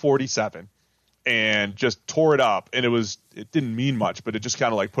 40 for 47, and just tore it up. And it didn't mean much, but it just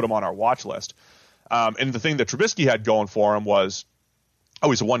kind of like put him on our watch list. And the thing that Trubisky had going for him was,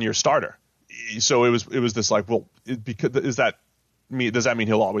 he's a 1 year starter. So it was this like, well, does that mean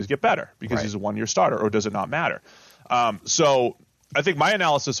he'll always get better because he's a 1 year starter, or does it not matter? So I think my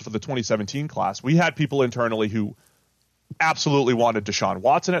analysis for the 2017 class, we had people internally who absolutely wanted Deshaun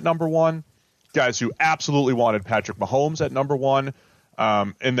Watson at number one, guys who absolutely wanted Patrick Mahomes at number one,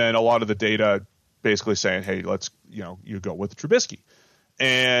 and then a lot of the data basically saying, hey, you go with Trubisky.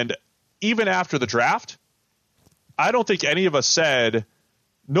 And even after the draft, I don't think any of us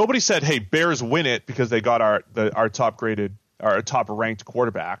nobody said, hey, Bears win it because they got our top ranked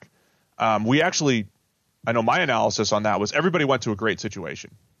quarterback. I know my analysis on that was everybody went to a great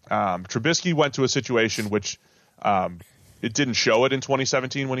situation. Trubisky went to a situation which it didn't show it in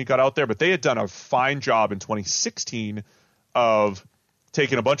 2017 when he got out there, but they had done a fine job in 2016 of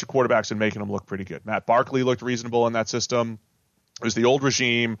taking a bunch of quarterbacks and making them look pretty good. Matt Barkley looked reasonable in that system. It was the old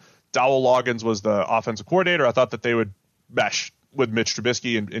regime. Dowell Loggins was the offensive coordinator. I thought that they would mesh with Mitch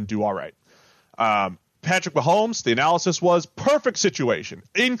Trubisky and do all right. Patrick Mahomes, the analysis was perfect situation.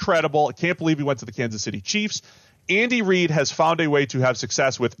 Incredible. I can't believe he went to the Kansas City Chiefs. Andy Reid has found a way to have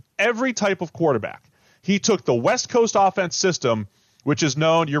success with every type of quarterback. He took the West Coast offense system, which is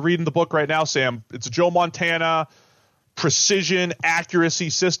known, you're reading the book right now, Sam, it's a Joe Montana precision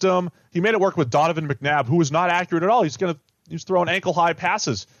accuracy system. He made it work with Donovan McNabb, who was not accurate at all. He's throwing ankle high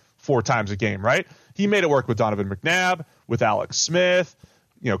passes 4 times a game, right? He made it work with Donovan McNabb, with Alex Smith,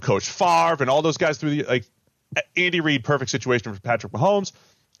 Coach Favre and all those guys through Andy Reid, perfect situation for Patrick Mahomes,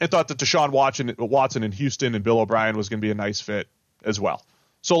 and thought that Deshaun Watson in Houston and Bill O'Brien was going to be a nice fit as well.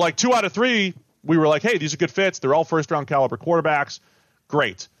 So 2 out of 3, we were like, hey, these are good fits. They're all first round caliber quarterbacks.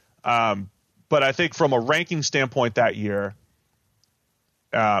 Great. But I think from a ranking standpoint that year,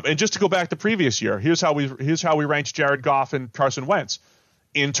 and just to go back to previous year, here's how we ranked Jared Goff and Carson Wentz.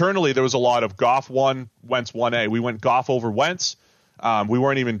 Internally, there was a lot of Goff 1, Wentz 1A. We went Goff over Wentz. We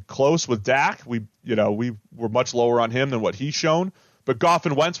weren't even close with Dak. We were much lower on him than what he's shown. But Goff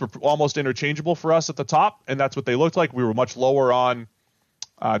and Wentz were almost interchangeable for us at the top, and that's what they looked like. We were much lower on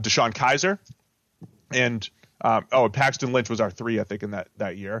Deshaun Kaiser. And Paxton Lynch was our 3, I think, in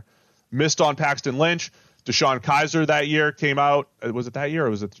that year. Missed on Paxton Lynch. Deshaun Kaiser that year came out. Was it that year or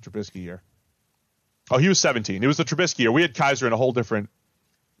was it the Trubisky year? Oh, he was 17. It was the Trubisky year. We had Kaiser in a whole different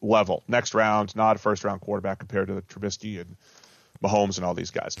level. Next round, not a first-round quarterback compared to the Trubisky and Mahomes and all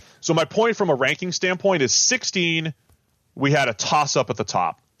these guys. So my point from a ranking standpoint is 16, we had a toss-up at the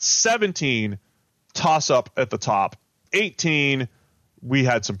top. 17, toss-up at the top. 18, we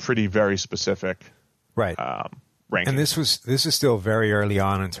had some pretty very specific rankings. And this is still very early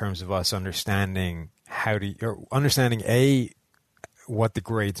on in terms of us understanding what the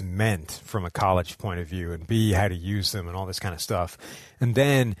grades meant from a college point of view, and B, how to use them and all this kind of stuff. And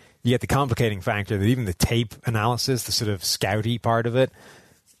then you get the complicating factor that even the tape analysis, the sort of scouty part of it,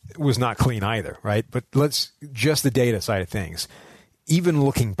 was not clean either, right? But just the data side of things. Even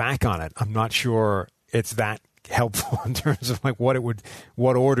looking back on it, I'm not sure it's that helpful in terms of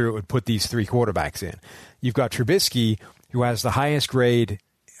what order it would put these 3 quarterbacks in. You've got Trubisky, who has the highest grade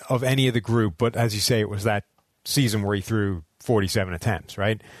of any of the group, but as you say, it was that season where he threw 47 attempts,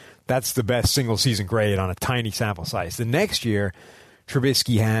 right? That's the best single season grade on a tiny sample size. The next year,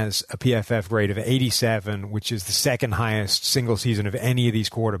 Trubisky has a PFF grade of 87, which is the second highest single season of any of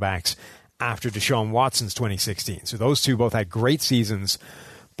these quarterbacks after Deshaun Watson's 2016. So those two both had great seasons,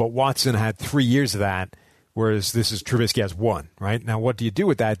 but Watson had 3 years of that, whereas Trubisky has 1, right? Now, what do you do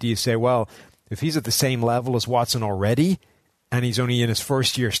with that? Do you say, well, if he's at the same level as Watson already, and he's only in his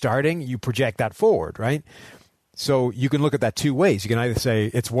first year starting, you project that forward, right? So you can look at that 2 ways. You can either say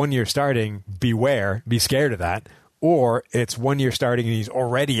it's 1 year starting, beware, be scared of that, or it's 1 year starting and he's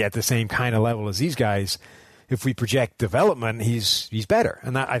already at the same kind of level as these guys. If we project development, he's better.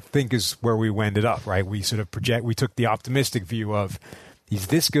 And that, I think, is where we ended up, right? We took the optimistic view of he's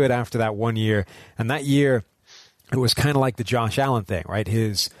this good after that 1 year. And that year, it was kind of like the Josh Allen thing, right?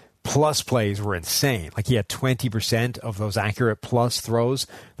 His plus plays were insane. He had 20% of those accurate plus throws,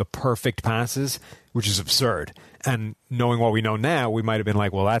 the perfect passes, which is absurd. And knowing what we know now, we might have been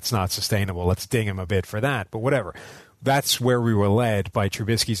like, well, that's not sustainable. Let's ding him a bit for that. But whatever. that's where we were led by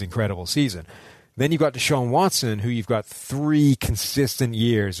Trubisky's incredible season. Then you've got Deshaun Watson, who you've got 3 consistent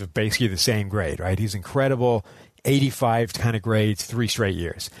years of basically the same grade, right? He's incredible, 85 kind of grades, 3 straight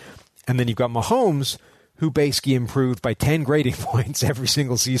years. And then you've got Mahomes, who basically improved by 10 grading points every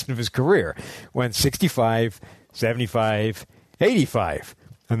single season of his career. Went 65, 75, 85.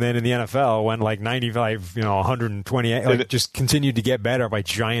 And then in the NFL, went like 95, 128. Like, just continued to get better by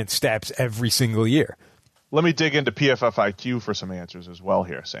giant steps every single year. Let me dig into PFF IQ for some answers as well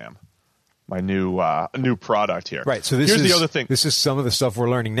here, Sam. My new product here. Right. So here's the other thing. This is some of the stuff we're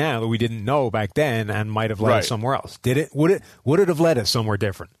learning now that we didn't know back then and might have led us somewhere else. Would it have led us somewhere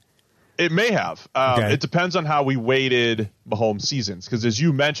different? It may have. Okay. It depends on how we weighted Mahomes' seasons. Because as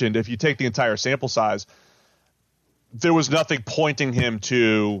you mentioned, if you take the entire sample size, there was nothing pointing him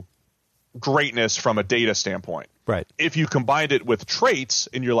to greatness from a data standpoint. Right. If you combined it with traits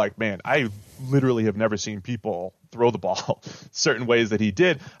and you're like, man, I literally have never seen people throw the ball certain ways that he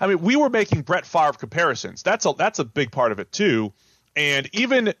did. I mean, we were making Brett Favre comparisons. That's a big part of it too. And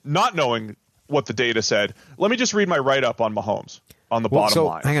even not knowing what the data said, let me just read my write-up on Mahomes on the bottom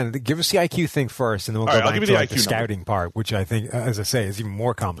line. Hang on. Give us the IQ thing first, and then we'll go back to the scouting part, which I think, as I say, is even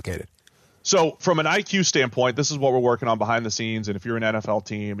more complicated. So from an IQ standpoint, this is what we're working on behind the scenes. And if you're an NFL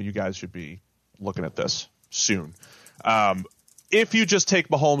team, you guys should be looking at this soon. If you just take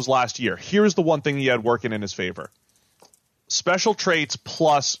Mahomes last year, here's the one thing he had working in his favor. Special traits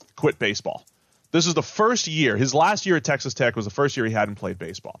plus quit baseball. This is the first year. His last year at Texas Tech was the first year he hadn't played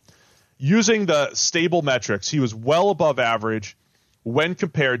baseball. Using the stable metrics, he was well above average when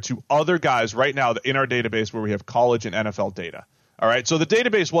compared to other guys right now in our database where we have college and NFL data. All right, so the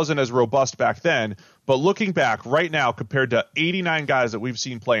database wasn't as robust back then, but looking back right now compared to 89 guys that we've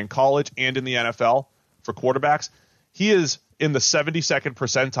seen play in college and in the NFL for quarterbacks, he is in the 72nd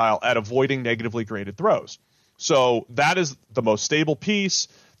percentile at avoiding negatively graded throws. So that is the most stable piece.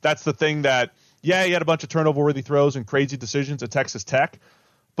 That's the thing that, he had a bunch of turnover-worthy throws and crazy decisions at Texas Tech,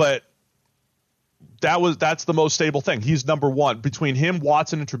 but that's the most stable thing. He's number one. Between him,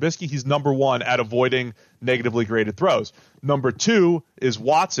 Watson, and Trubisky, he's number one at avoiding negatively graded throws. Number 2 is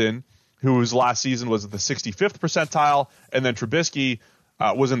Watson, whose last season was at the 65th percentile, and then Trubisky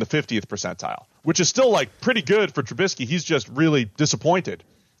was in the 50th percentile, which is still like pretty good for Trubisky. He's just really disappointed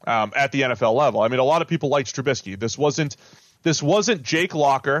at the NFL level. I mean, a lot of people liked Trubisky. This wasn't Jake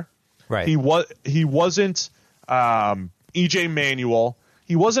Locker. Right. He wasn't EJ Manuel.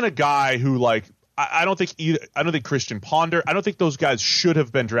 He wasn't a guy who I don't think Christian Ponder. I don't think those guys should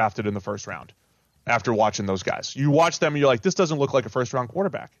have been drafted in the first round. After watching those guys, you watch them and you're like, this doesn't look like a first round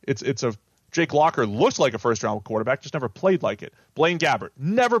quarterback. Jake Locker looks like a first round quarterback, just never played like it. Blaine Gabbert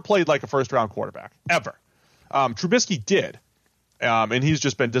never played like a first round quarterback ever. Trubisky did, and he's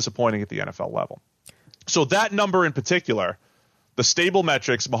just been disappointing at the NFL level. So that number in particular, the stable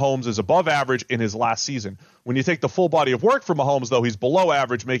metrics, Mahomes is above average in his last season. When you take the full body of work for Mahomes, though, he's below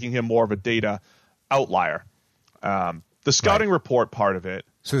average, making him more of a data outlier. The scouting report part of it.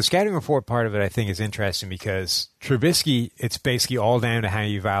 So the scouting report part of it, I think, is interesting because Trubisky, it's basically all down to how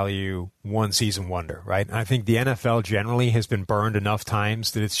you value one season wonder, right? And I think the NFL generally has been burned enough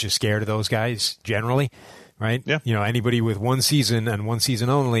times that it's just scared of those guys generally, right? Yeah. Anybody with one season and one season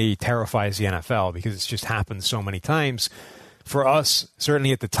only terrifies the NFL because it's just happened so many times. For us,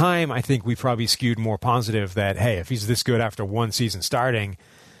 certainly at the time, I think we probably skewed more positive that, hey, if he's this good after one season starting,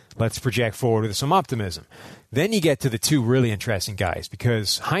 let's project forward with some optimism. Then you get to the 2 really interesting guys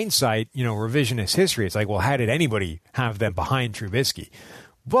because hindsight, revisionist history, it's like, well, how did anybody have them behind Trubisky?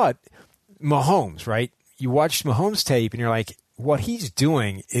 But Mahomes, right? You watch Mahomes tape and you're like, what he's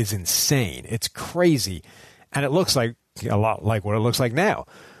doing is insane. It's crazy. And it looks like a lot like what it looks like now.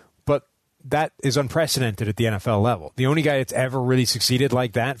 But that is unprecedented at the NFL level. The only guy that's ever really succeeded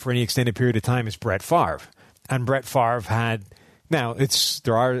like that for any extended period of time is Brett Favre. And Brett Favre had... Now,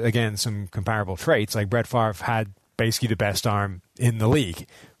 there are, again, some comparable traits. Like Brett Favre had basically the best arm in the league,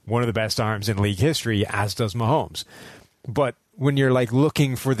 one of the best arms in league history, as does Mahomes. But when you're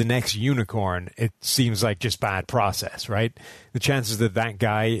looking for the next unicorn, it seems like just bad process, right? The chances that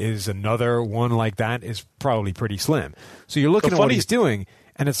guy is another one like that is probably pretty slim. So you're looking at what he's doing,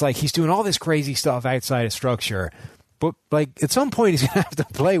 and it's like he's doing all this crazy stuff outside of structure. But at some point, he's going to have to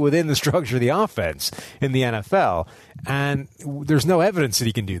play within the structure of the offense in the NFL, and there's no evidence that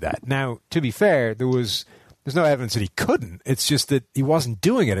he can do that. Now, to be fair, there's no evidence that he couldn't. It's just that he wasn't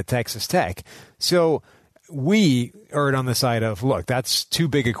doing it at Texas Tech. So we erred on the side of, look, that's too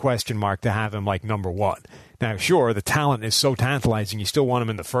big a question mark to have him number 1. Now, sure, the talent is so tantalizing, you still want him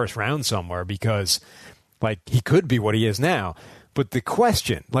in the first round somewhere because, he could be what he is now. But the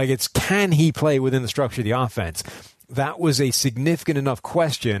question, it's can he play within the structure of the offense? that was a significant enough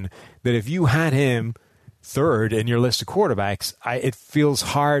question that if you had him third in your list of quarterbacks, it feels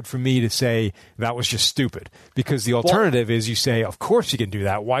hard for me to say that was just stupid, because the alternative is you say, of course he can do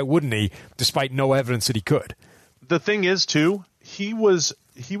that. Why wouldn't he, despite no evidence that he could? The thing is, too, he was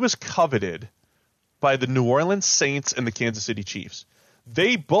coveted by the New Orleans Saints and the Kansas City Chiefs.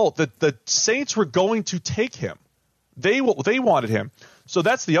 They both, the Saints were going to take him. They wanted him. So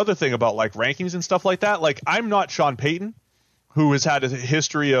that's the other thing about like rankings and stuff like that. Like, I'm not Sean Payton, who has had a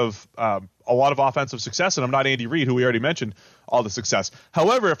history of a lot of offensive success, and I'm not Andy Reid, who we already mentioned all the success.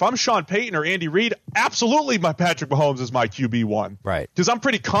 However, if I'm Sean Payton or Andy Reid, absolutely my Patrick Mahomes is my QB1. Right. Because I'm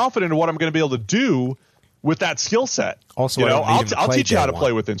pretty confident in what I'm going to be able to do with that skill set. Also, I'll teach you how to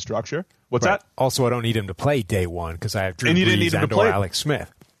play within structure. What's that? Also, I don't need him to play day one because I have Drew And you didn't Brees need him to and play. or Alex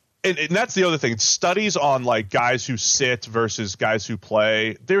Smith. And that's the other thing. Studies on like guys who sit versus guys who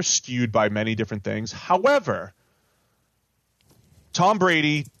play, they're skewed by many different things. However, Tom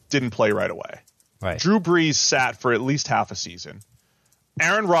Brady didn't play right away. Right. Drew Brees sat for at least half a season.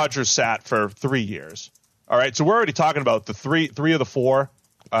 Aaron Rodgers sat for 3 years. All right, so we're already talking about the three of the four.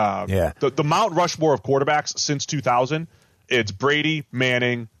 The Mount Rushmore of quarterbacks since 2000. It's Brady,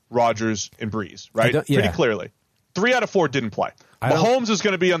 Manning, Rodgers, and Brees. Right, pretty clearly. 3 out of 4 didn't play. Mahomes is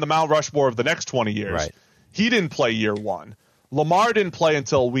going to be on the Mount Rushmore of the next 20 years. Right. He didn't play year 1. Lamar didn't play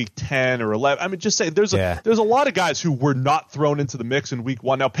until week 10 or 11. I mean, just say there's a lot of guys who were not thrown into the mix in week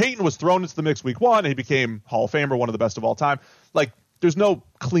 1. Now, Peyton was thrown into the mix week 1, and he became Hall of Famer, one of the best of all time. Like, there's no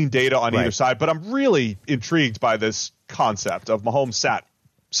clean data on either side, but I'm really intrigued by this concept of Mahomes sat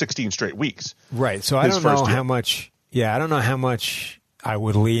 16 straight weeks. Right. So I don't know how much. Yeah, I don't know how much I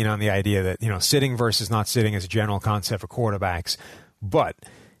would lean on the idea that sitting versus not sitting is a general concept for quarterbacks, but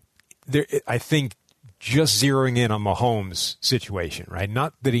I think just zeroing in on Mahomes' situation, right?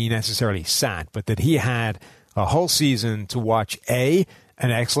 Not that he necessarily sat, but that he had a whole season to watch an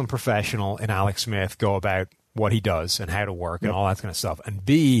excellent professional in Alex Smith go about what he does and how to work and all that kind of stuff, and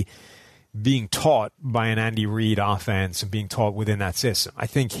B, being taught by an Andy Reid offense and being taught within that system. I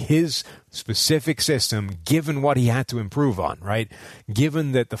think his specific system, given what he had to improve on, right?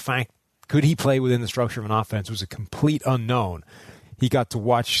 Given that the fact, could he play within the structure of an offense was a complete unknown. He got to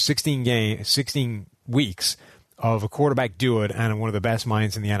watch 16 weeks of a quarterback do it and one of the best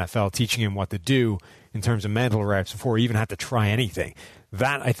minds in the NFL teaching him what to do in terms of mental reps before he even had to try anything.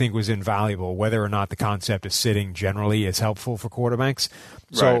 That, I think, was invaluable, whether or not the concept of sitting generally is helpful for quarterbacks.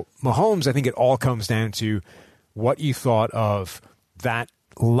 So Mahomes, I think it all comes down to what you thought of that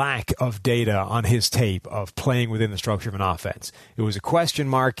lack of data on his tape of playing within the structure of an offense. It was a question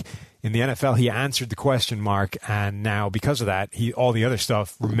mark. In the NFL, he answered the question mark, and now because of that, all the other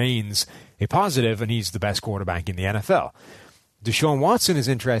stuff remains a positive, and he's the best quarterback in the NFL. Deshaun Watson is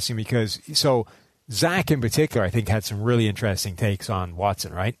interesting because Zach in particular, I think, had some really interesting takes on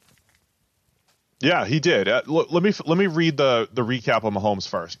Watson, right? Yeah, he did. Let me read the recap of Mahomes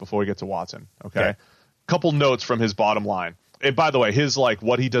first before we get to Watson. Okay, couple notes from his bottom line. And by the way, his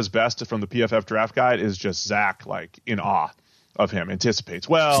what he does best from the PFF draft guide is just Zach in awe of him. Anticipates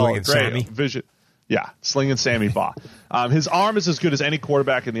Slinging Sammy. Vision. Yeah, slinging Sammy Baugh. His arm is as good as any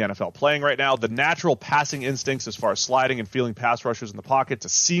quarterback in the NFL playing right now. The natural passing instincts as far as sliding and feeling pass rushers in the pocket to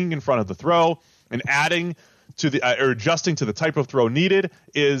seeing in front of the throw and adding to or adjusting to the type of throw needed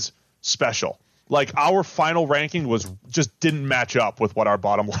is special. Like, our final ranking just didn't match up with what our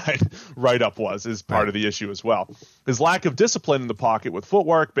bottom line write-up was, is part of the issue as well. His lack of discipline in the pocket with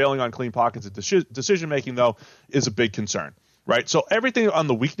footwork, bailing on clean pockets, and decision-making, though, is a big concern, right? So everything on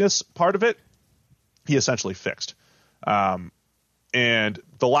the weakness part of it, he essentially fixed. And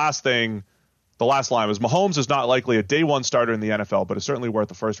the last line was, Mahomes is not likely a day one starter in the NFL, but is certainly worth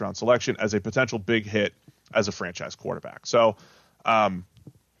a first-round selection as a potential big hit as a franchise quarterback. So,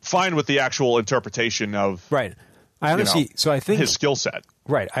 fine with the actual interpretation of I honestly, I think his skill set.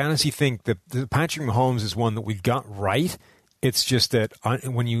 Right. I honestly think that Patrick Mahomes is one that we got right. It's just that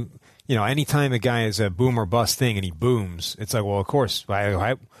when anytime a guy is a boom or bust thing and he booms, it's like, well, of course,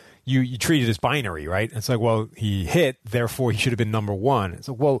 you treat it as binary, right? It's like, well, he hit, therefore he should have been number one. It's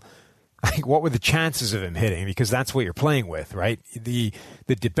like, well, what were the chances of him hitting? Because that's what you're playing with, right? The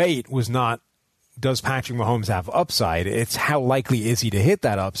debate was not, does Patrick Mahomes have upside? It's how likely is he to hit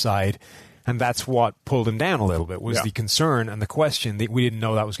that upside? And that's what pulled him down a little bit, was the concern and the question that we didn't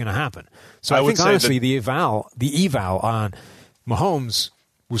know that was going to happen. So I think, honestly, the eval on Mahomes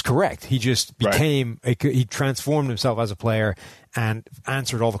was correct. He just became, he transformed himself as a player and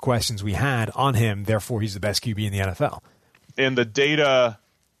answered all the questions we had on him. Therefore, he's the best QB in the NFL. And the data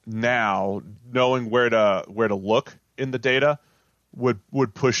now, knowing where to look in the data,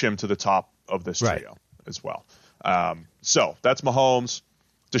 would push him to the top of this trio as well. So that's Mahomes.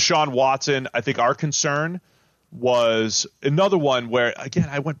 Deshaun Watson, I think our concern was another one where, again,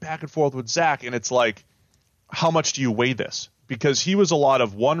 I went back and forth with Zach, and it's like, how much do you weigh this? Because he was a lot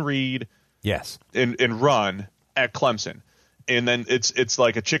of one read and run at Clemson. And then it's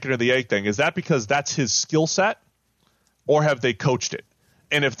like a chicken or the egg thing. Is that because that's his skill set, or have they coached it?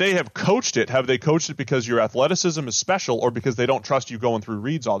 And if they have coached it, have they coached it because your athleticism is special, or because they don't trust you going through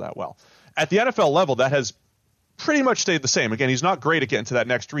reads all that well? At the NFL level, that has pretty much stayed the same. Again, he's not great at getting to that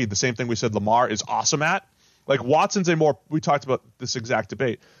next read. The same thing we said Lamar is awesome at. Like, Watson's we talked about this exact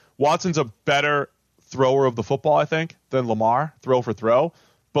debate. Watson's a better thrower of the football, I think, than Lamar, throw for throw.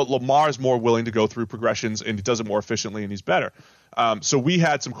 But Lamar is more willing to go through progressions, and he does it more efficiently, and he's better. So we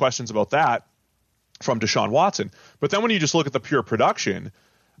had some questions about that from Deshaun Watson. But then when you just look at the pure production,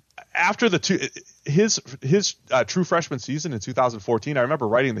 after his true freshman season in 2014, I remember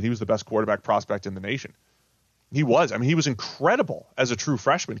writing that he was the best quarterback prospect in the nation. He was. I mean, he was incredible as a true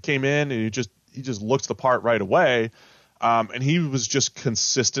freshman. Came in and he just looks the part right away, and he was just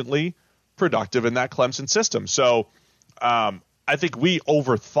consistently productive in that Clemson system. So I think we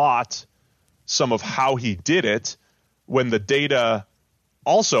overthought some of how he did it when the data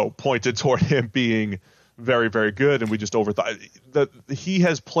also pointed toward him being very, very good, and we just overthought that. He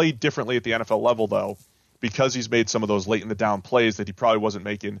has played differently at the NFL level, though, because he's made some of those late in the down plays that he probably wasn't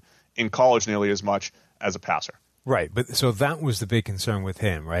making in college nearly as much as a passer. Right, but so that was the big concern with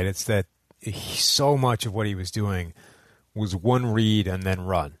him, right? It's that so much of what he was doing was one read and then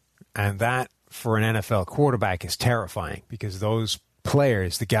run, and that for an NFL quarterback is terrifying, because those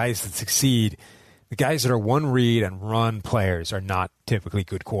players, the guys that succeed, the guys that are one read and run players, are not typically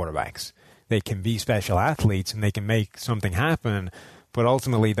good quarterbacks. They can be special athletes and they can make something happen, but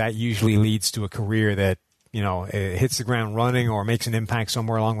ultimately that usually leads to a career that, it hits the ground running or makes an impact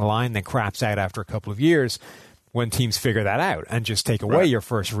somewhere along the line, then craps out after a couple of years when teams figure that out and just take away your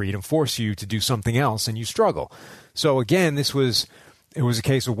first read and force you to do something else, and you struggle. So again, it was a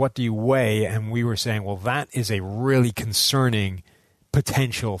case of what do you weigh, and we were saying, well, that is a really concerning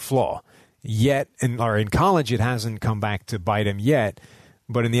potential flaw. Yet, in college, it hasn't come back to bite him yet,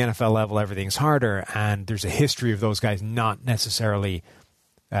 but in the NFL level, everything's harder, and there's a history of those guys not necessarily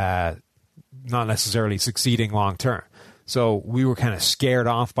succeeding long term. So we were kind of scared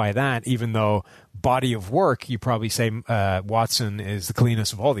off by that, even though body of work, you probably say Watson is the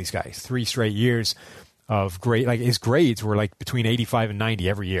cleanest of all these guys. 3 straight years of great, like his grades were like between 85 and 90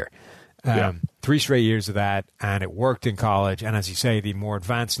 every year. 3 straight years of that, and it worked in college. And as you say, the more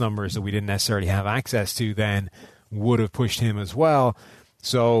advanced numbers that we didn't necessarily have access to then would have pushed him as well.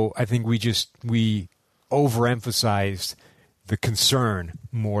 So I think we overemphasized the concern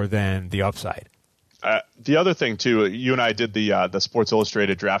more than the upside. The other thing, too, you and I did the Sports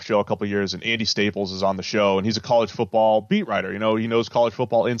Illustrated draft show a couple of years, and Andy Staples is on the show, and he's a college football beat writer. He knows college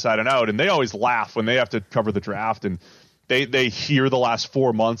football inside and out, and they always laugh when they have to cover the draft, and they hear the last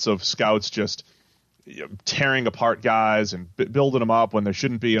 4 months of scouts just tearing apart guys and building them up when there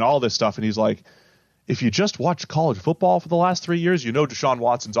shouldn't be and all this stuff. And he's like, if you just watch college football for the last 3 years, Deshaun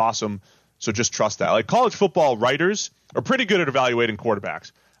Watson's awesome, so just trust that. Like, college football writers are pretty good at evaluating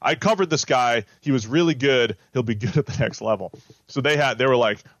quarterbacks. I covered this guy. He was really good. He'll be good at the next level. So they were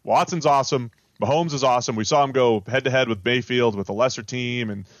like, Watson's awesome. Mahomes is awesome. We saw him go head-to-head with Mayfield with a lesser team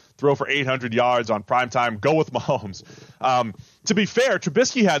and throw for 800 yards on primetime. Go with Mahomes. To be fair,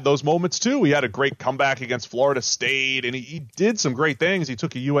 Trubisky had those moments too. He had a great comeback against Florida State, and he did some great things. He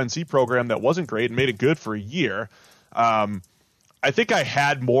took a UNC program that wasn't great and made it good for a year. I think I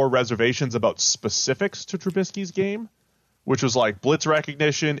had more reservations about specifics to Trubisky's game, which was like blitz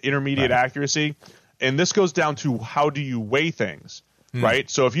recognition, intermediate accuracy. And this goes down to how do you weigh things, right?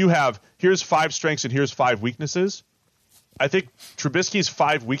 So if you have, here's 5 strengths and here's 5 weaknesses, I think Trubisky's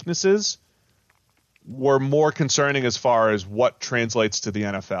 5 weaknesses were more concerning as far as what translates to the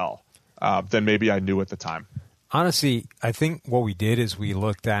NFL than maybe I knew at the time. Honestly, I think what we did is we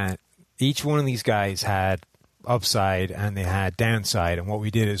looked at each one of these guys had upside and they had downside, and what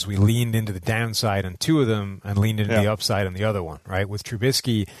we did is we leaned into the downside on 2 of them and leaned into the upside on the other one, right? With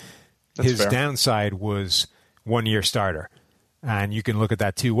Trubisky, his downside was 1-year starter, and you can look at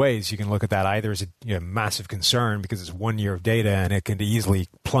that 2 ways. You can look at that either as a massive concern because it's 1 year of data and it can easily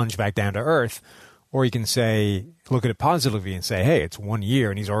plunge back down to earth, or you can say, look at it positively and say, hey, it's 1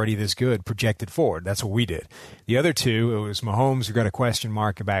 year and he's already this good projected forward. That's what we did. The other 2, it was Mahomes, who got a question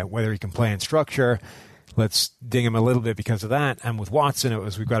mark about whether he can play in structure. Let's ding him a little bit because of that. And with Watson, it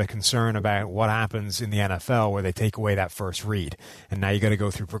was we've got a concern about what happens in the NFL where they take away that first read. And now you got to go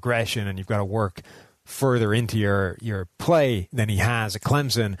through progression and you've got to work further into your play than he has at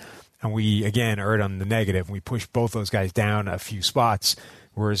Clemson. And we, again, erred on the negative. We pushed both those guys down a few spots,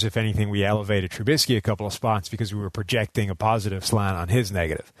 whereas, if anything, we elevated Trubisky a couple of spots because we were projecting a positive slant on his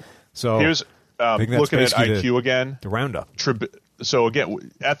negative. So here's looking at IQ again. The roundup. So,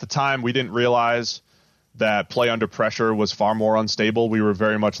 again, at the time, we didn't realize that play under pressure was far more unstable. We were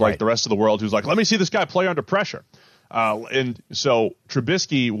very much like the rest of the world who's like, let me see this guy play under pressure. And so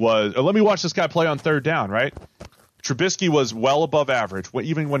Trubisky was, let me watch this guy play on third down, right? Trubisky was well above average,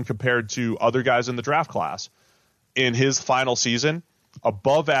 even when compared to other guys in the draft class. In his final season,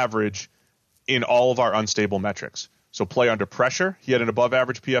 above average in all of our unstable metrics. So play under pressure, he had an above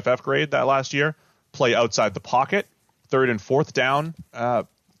average PFF grade that last year. Play outside the pocket, third and fourth down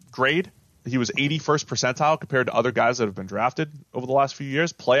grade. He was 81st percentile compared to other guys that have been drafted over the last few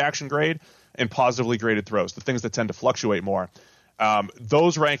years. Play action grade and positively graded throws, the things that tend to fluctuate more.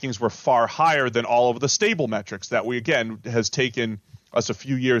 Those rankings were far higher than all of the stable metrics that we, again, has taken us a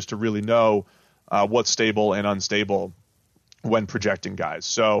few years to really know what's stable and unstable when projecting guys.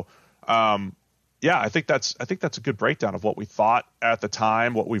 So, I think that's a good breakdown of what we thought at the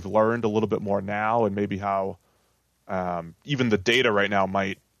time, what we've learned a little bit more now, and maybe how even the data right now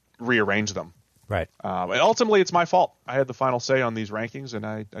might rearrange them. Right. And ultimately, it's my fault. I had the final say on these rankings, and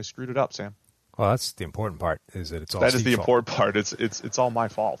I screwed it up, Sam. Well, that's the important part. Is that it's all that is the fault. important part. It's all my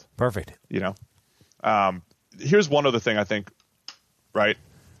fault. Perfect. Here's one other thing I think. Right.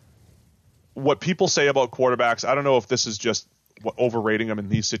 What people say about quarterbacks, I don't know if this is just overrating them in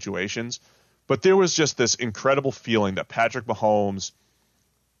these situations, but there was just this incredible feeling that Patrick Mahomes,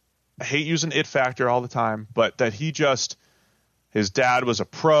 I hate using it factor all the time, but that his dad was a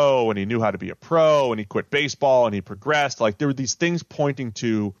pro and he knew how to be a pro and he quit baseball and he progressed. Like, there were these things pointing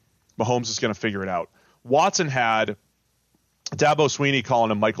to Mahomes is going to figure it out. Watson had Dabo Swinney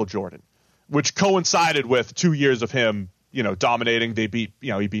calling him Michael Jordan, which coincided with 2 years of him, dominating. He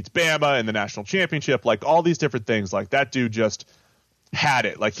beats Bama in the national championship, like all these different things. Like, that dude just had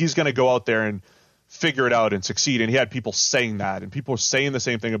it. Like, he's going to go out there and figure it out and succeed. And he had people saying that, and people were saying the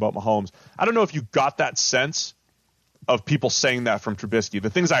same thing about Mahomes. I don't know if you got that sense of people saying that from Trubisky. The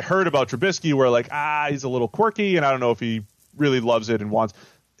things I heard about Trubisky were like, he's a little quirky, and I don't know if he really loves it and wants.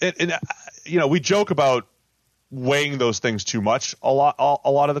 And we joke about weighing those things too much a lot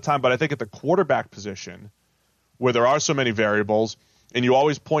of the time, but I think at the quarterback position, where there are so many variables, and you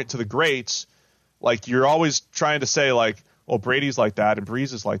always point to the greats, like, you're always trying to say, like, well, Brady's like that, and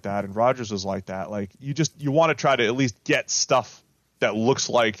Breeze is like that, and Rodgers is like that. Like, you want to try to at least get stuff that looks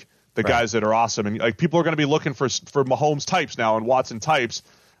like the guys that are awesome. And, like, people are going to be looking for Mahomes types now and Watson types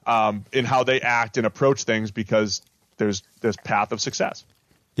in how they act and approach things, because there's this path of success.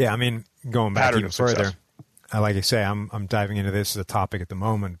 Yeah, I mean, going back even further, like I say, I'm diving into this as a topic at the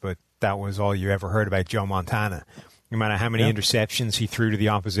moment, but that was all you ever heard about Joe Montana. No matter how many interceptions he threw to the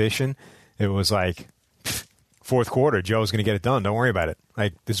opposition, it was like, fourth quarter, Joe's going to get it done. Don't worry about it.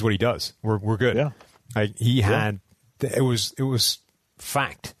 Like, this is what he does. We're good. Yeah. Like, he had, it was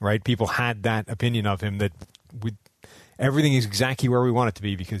fact, right? People had that opinion of him that everything is exactly where we want it to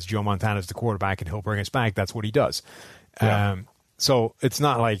be because Joe Montana is the quarterback and he'll bring us back. That's what he does. Yeah. So it's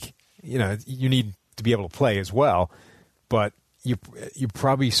not like, you need to be able to play as well, but you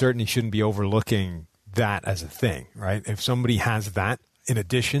probably certainly shouldn't be overlooking that as a thing, right? If somebody has that in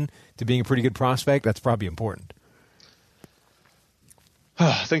addition to being a pretty good prospect, that's probably important.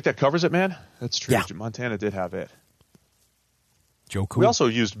 I think that covers it, man. That's true. Yeah. Montana did have it. Joe Cool. We also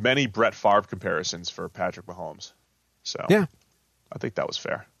used many Brett Favre comparisons for Patrick Mahomes. So yeah, I think that was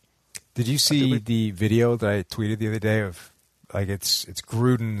fair. Did you see the video that I tweeted the other day of, like, it's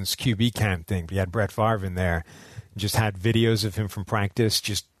Gruden's QB camp thing, but he had Brett Favre in there and just had videos of him from practice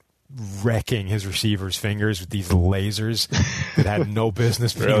just wrecking his receivers' fingers with these lasers that had no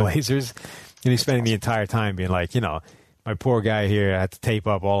business being lasers. And he's spending the entire time being like, my poor guy here had to tape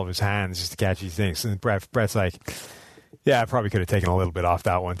up all of his hands just to catch these things. And Brett's like, yeah, I probably could have taken a little bit off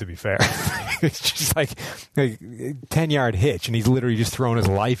that one, to be fair. It's just like a 10-yard hitch, and he's literally just thrown his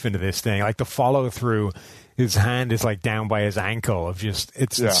life into this thing. Like, the follow-through, his hand is, like, down by his ankle.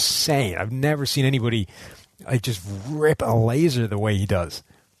 It's insane. I've never seen anybody, like, just rip a laser the way he does.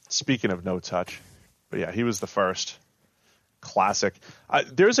 Speaking of no touch, but yeah, he was the first. Classic.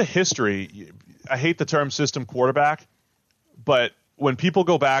 There's a history. I hate the term system quarterback, but when people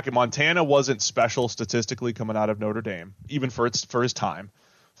go back, and Montana wasn't special statistically coming out of Notre Dame, even for his time.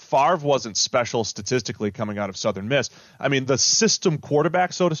 Favre wasn't special statistically coming out of Southern Miss. I mean, the system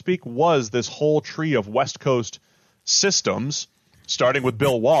quarterback, so to speak, was this whole tree of West Coast systems, starting with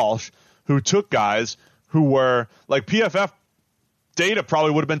Bill Walsh, who took guys who were like PFF data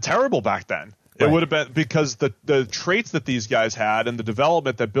probably would have been terrible back then It would have been because the traits that these guys had and the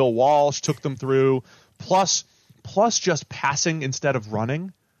development that Bill Walsh took them through, plus just passing instead of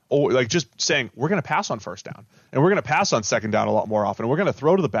running, or like just saying we're going to pass on first down and we're going to pass on second down a lot more often. And we're going to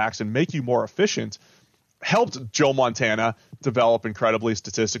throw to the backs and make you more efficient. Helped Joe Montana develop incredibly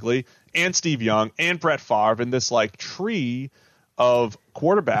statistically, and Steve Young and Brett Favre in this like tree of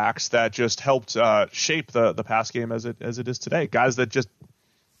quarterbacks that just helped shape the pass game as it is today. Guys that just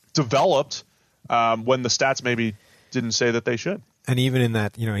developed when the stats maybe didn't say that they should. And even in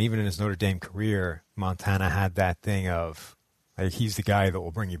that, even in his Notre Dame career, Montana had that thing of like he's the guy that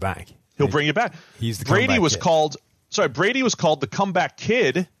will bring you back. He'll bring you back. He's the Brady was kid. Brady was called the comeback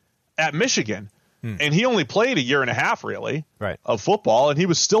kid at Michigan. And he only played a year and a half, really, of football, and he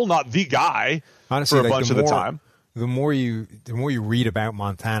was still not the guy honestly, for a bunch of the time. The more you read about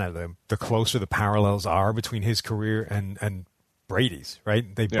Montana, the closer the parallels are between his career and Brady's.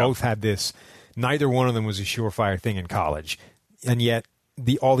 Right? They both had this. Neither one of them was a surefire thing in college, and yet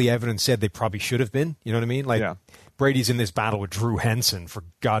all the evidence said they probably should have been. You know what I mean? Like Brady's in this battle with Drew Henson for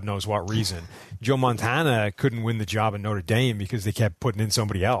God knows what reason. Joe Montana couldn't win the job at Notre Dame because they kept putting in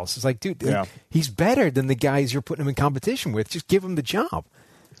somebody else. It's like, dude, he's better than the guys you're putting him in competition with. Just give him the job.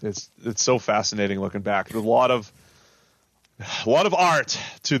 It's so fascinating looking back. There's a lot of art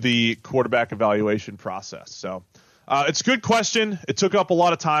to the quarterback evaluation process. So it's a good question. It took up a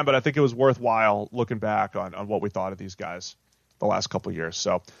lot of time, but I think it was worthwhile looking back on what we thought of these guys the last couple of years.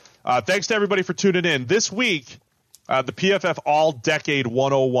 So thanks to everybody for tuning in. This week, the PFF All-Decade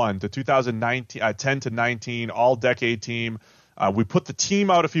 101, the 2010 to 19 All-Decade team. We put the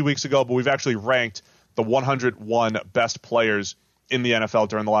team out a few weeks ago, but we've actually ranked the 101 best players in the NFL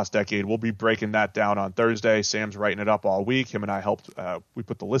during the last decade. We'll be breaking that down on Thursday. Sam's writing it up all week. Him and I helped. We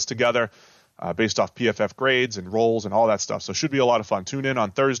put the list together based off PFF grades and roles and all that stuff. So it should be a lot of fun. Tune in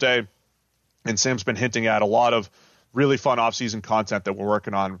on Thursday. And Sam's been hinting at a lot of really fun off-season content that we're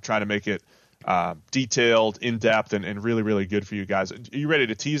working on, trying to make it detailed, in-depth, and really, really good for you guys. Are you ready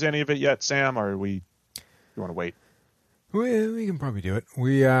to tease any of it yet, Sam, or you want to wait? We can probably do it.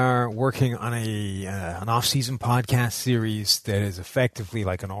 We are working on an off-season podcast series that is effectively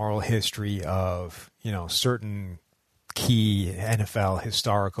like an oral history of certain key NFL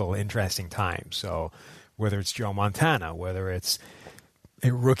historical interesting times. So whether it's Joe Montana, whether it's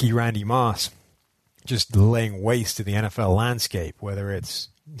a rookie Randy Moss just laying waste to the NFL landscape, whether it's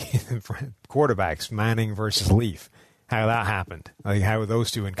quarterbacks, Manning versus Leaf, how that happened. Like how were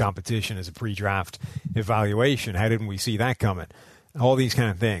those two in competition as a pre-draft evaluation? How didn't we see that coming? All these kind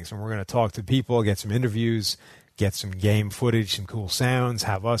of things. And we're going to talk to people, get some interviews, get some game footage, some cool sounds,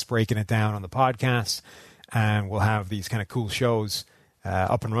 have us breaking it down on the podcast, and we'll have these kind of cool shows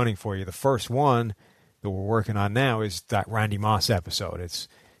up and running for you. The first one that we're working on now is that Randy Moss episode. It's,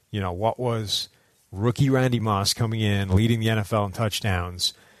 what was rookie Randy Moss coming in, leading the NFL in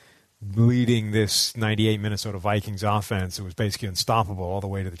touchdowns, leading this 98 Minnesota Vikings offense. It was basically unstoppable all the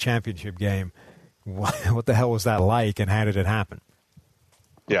way to the championship game. What the hell was that like, and how did it happen?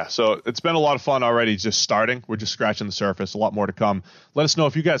 Yeah, so it's been a lot of fun already just starting. We're just scratching the surface. A lot more to come. Let us know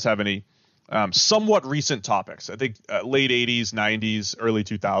if you guys have any somewhat recent topics. I think late 80s, 90s, early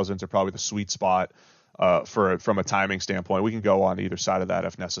 2000s are probably the sweet spot from a timing standpoint. We can go on either side of that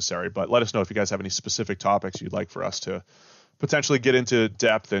if necessary, but let us know if you guys have any specific topics you'd like for us to potentially get into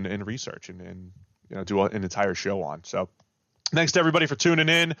depth and research and do an entire show on. So thanks to everybody for tuning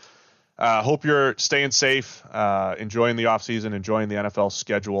in. Hope you're staying safe, enjoying the offseason, enjoying the NFL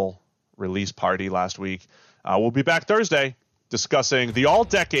schedule release party last week. We'll be back Thursday discussing the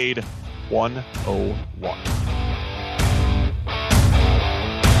All-Decade 101.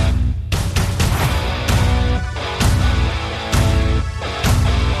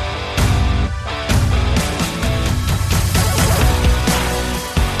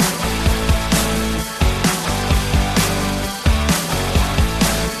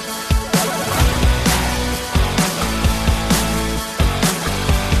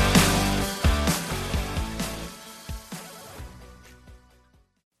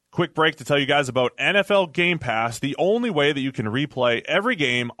 Quick break to tell you guys about NFL Game Pass, the only way that you can replay every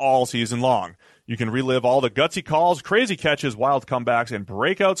game all season long. You can relive all the gutsy calls, crazy catches, wild comebacks, and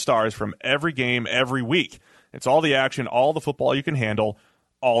breakout stars from every game every week. It's all the action, all the football you can handle,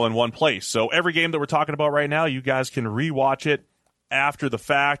 all in one place. So every game that we're talking about right now, you guys can rewatch it after the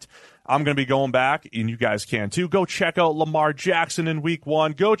fact. I'm going to be going back, and you guys can too. Go check out Lamar Jackson in Week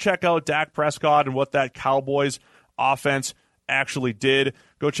 1. Go check out Dak Prescott and what that Cowboys offense actually did.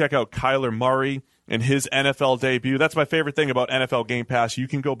 Go check out Kyler Murray and his NFL debut. That's my favorite thing about NFL Game Pass. You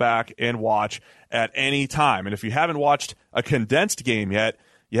can go back and watch at any time. And if you haven't watched a condensed game yet,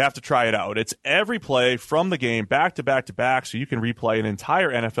 You have to try it out. It's every play from the game back to back to back, so you can replay an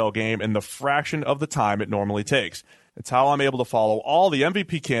entire NFL game in the fraction of the time it normally takes. It's how I'm able to follow all the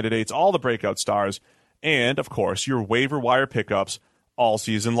MVP candidates, all the breakout stars, and, of course, your waiver wire pickups all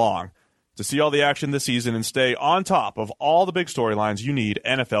season long. To see all the action this season and stay on top of all the big storylines, you need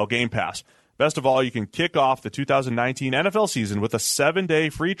NFL Game Pass. Best of all, you can kick off the 2019 NFL season with a 7-day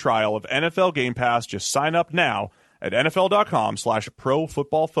free trial of NFL Game Pass. Just sign up now at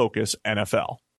NFL.com/ProFootballFocusNFL.